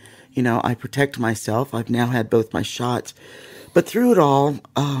that, I protect myself. I've now had both my shots. But through it all,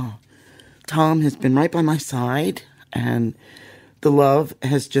 Tom has been right by my side, and the love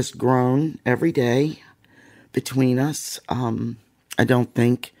has just grown every day between us. I don't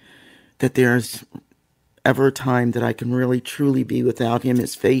think that there's ever a time that I can really truly be without him.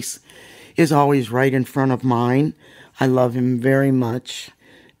 His face is always right in front of mine. I love him very much,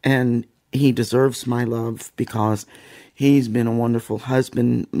 and he deserves my love because he's been a wonderful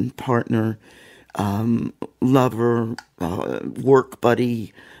husband, partner, lover, work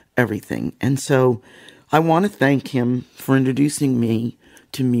buddy, everything. And so I want to thank him for introducing me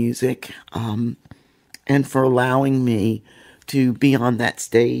to music, and for allowing me to be on that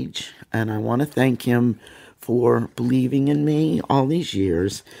stage. And I want to thank him for believing in me all these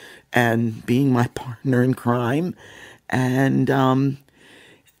years and being my partner in crime. And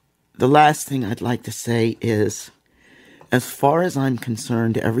the last thing I'd like to say is, as far as I'm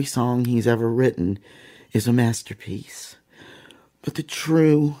concerned, every song he's ever written is a masterpiece. But the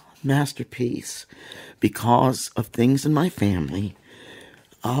true masterpiece, because of things in my family,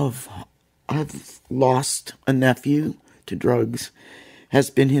 I've lost a nephew to drugs, has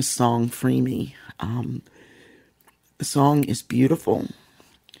been his song, Free Me. The song is beautiful.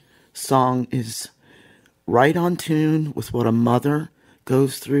 Song is right on tune with what a mother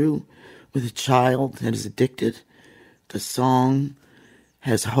goes through with a child that is addicted. The song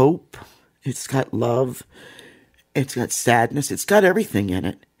has hope. It's got love. It's got sadness. It's got everything in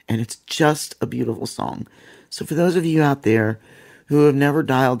it. And it's just a beautiful song. So for those of you out there who have never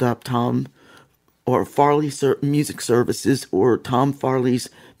dialed up Tom or Farley Music Services or Tom Farley's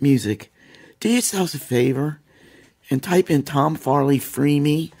music, do yourselves a favor and type in Tom Farley Free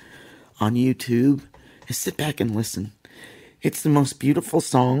Me on YouTube and sit back and listen. It's the most beautiful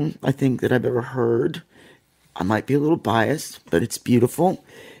song I think that I've ever heard. I might be a little biased, but it's beautiful.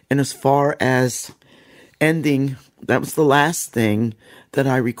 And as far as ending, that was the last thing that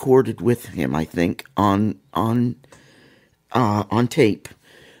I recorded with him, I think, on tape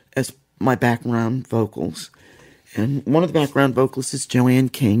as my background vocals. And one of the background vocalists is Joanne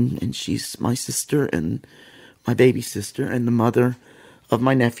King, and she's my sister and my baby sister and the mother of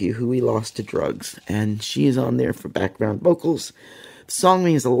my nephew who we lost to drugs. And she is on there for background vocals. The song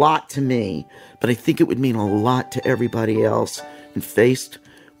means a lot to me, but I think it would mean a lot to everybody else when faced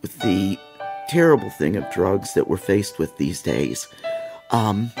with the terrible thing of drugs that we're faced with these days.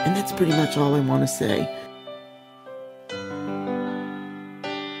 And that's pretty much all I want to say.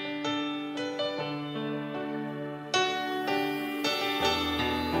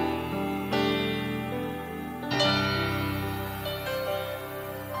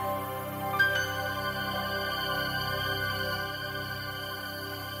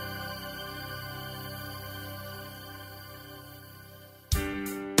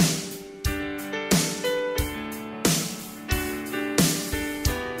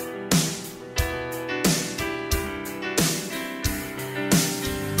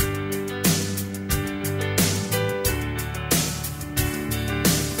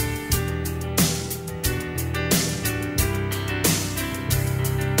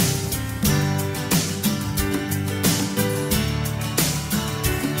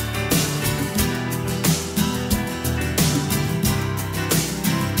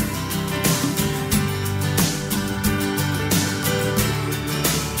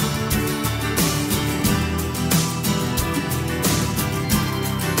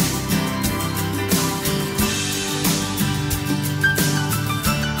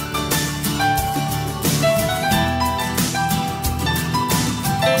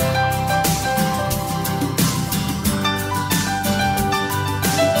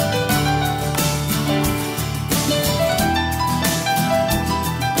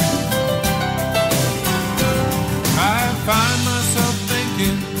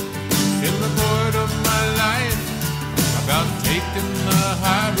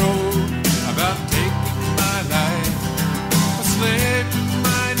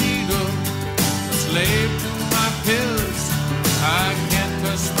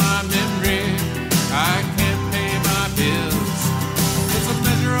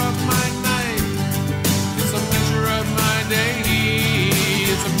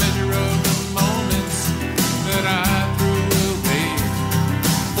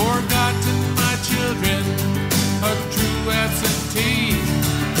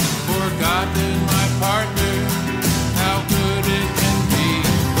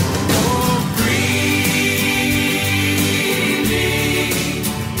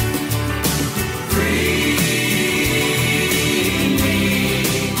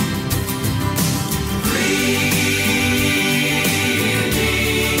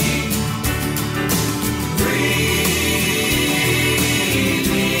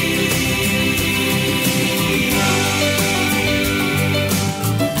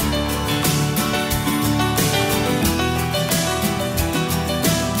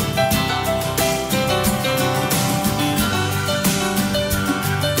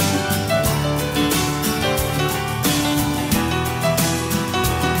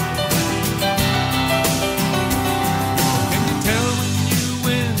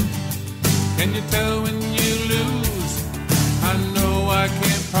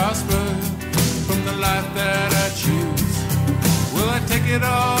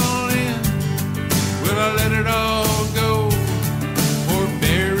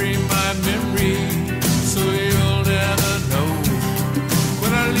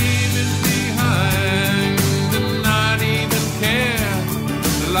 leave it behind and not even care.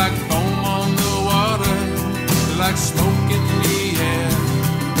 Like foam on the water, like smoke in the air.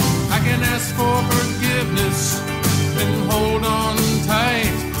 I can ask for forgiveness and hold on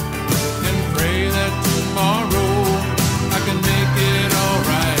tight and pray that tomorrow I can make it all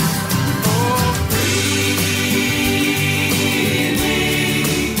right. Oh, free me,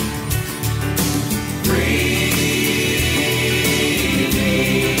 free me, free me,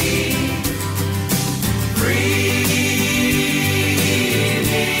 free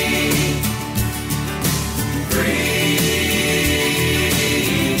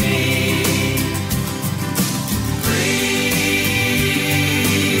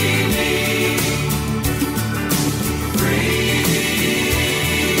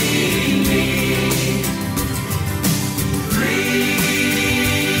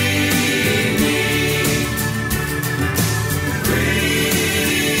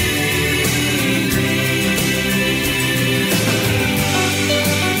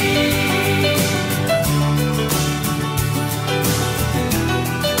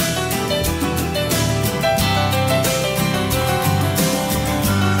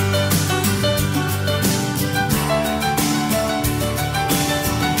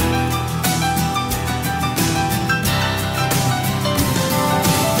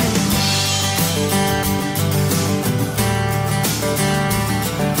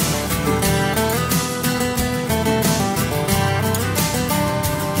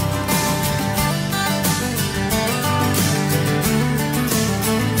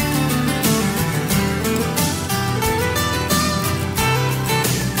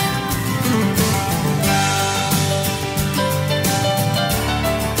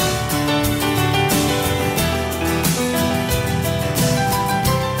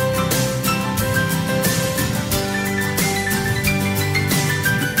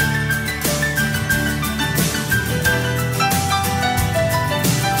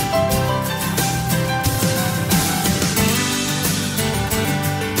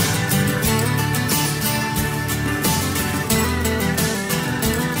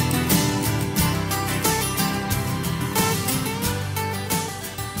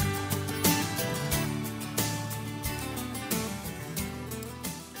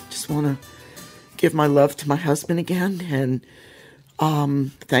Want to give my love to my husband again and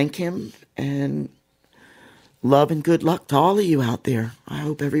thank him, and love and good luck to all of you out there. I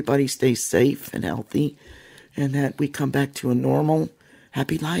hope everybody stays safe and healthy and that we come back to a normal,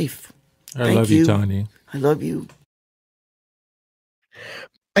 happy life. I love you, Tania. I love you.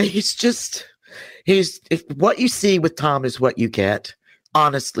 He's what you see with Tom is what you get,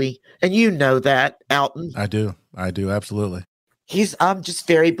 honestly. And you know that, Alton. I do, absolutely. I'm just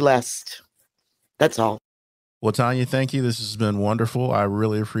very blessed. That's all. Well, Tania, thank you. This has been wonderful. I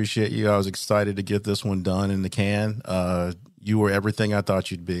really appreciate you. I was excited to get this one done in the can. You were everything I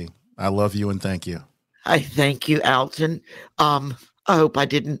thought you'd be. I love you and thank you. I thank you, Alton. I hope I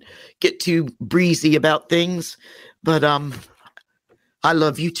didn't get too breezy about things, but I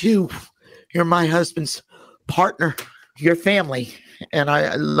love you too. You're my husband's partner, your family, and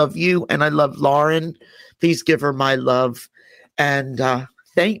I love you and I love Lauren. Please give her my love. And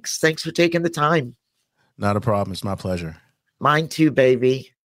thanks for taking the time. Not a problem. It's my pleasure. Mine too,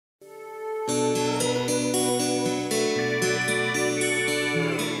 baby.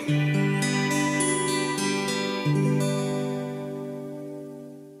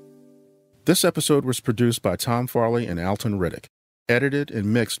 This episode was produced by Tom Farley and Alton Riddick, edited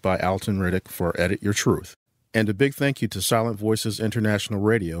and mixed by Alton Riddick for Edit Your Truth. And a big thank you to Silent Voices International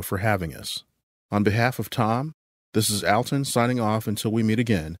Radio for having us. On behalf of Tom, this is Alton signing off until we meet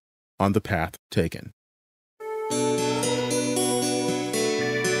again on The Path Taken.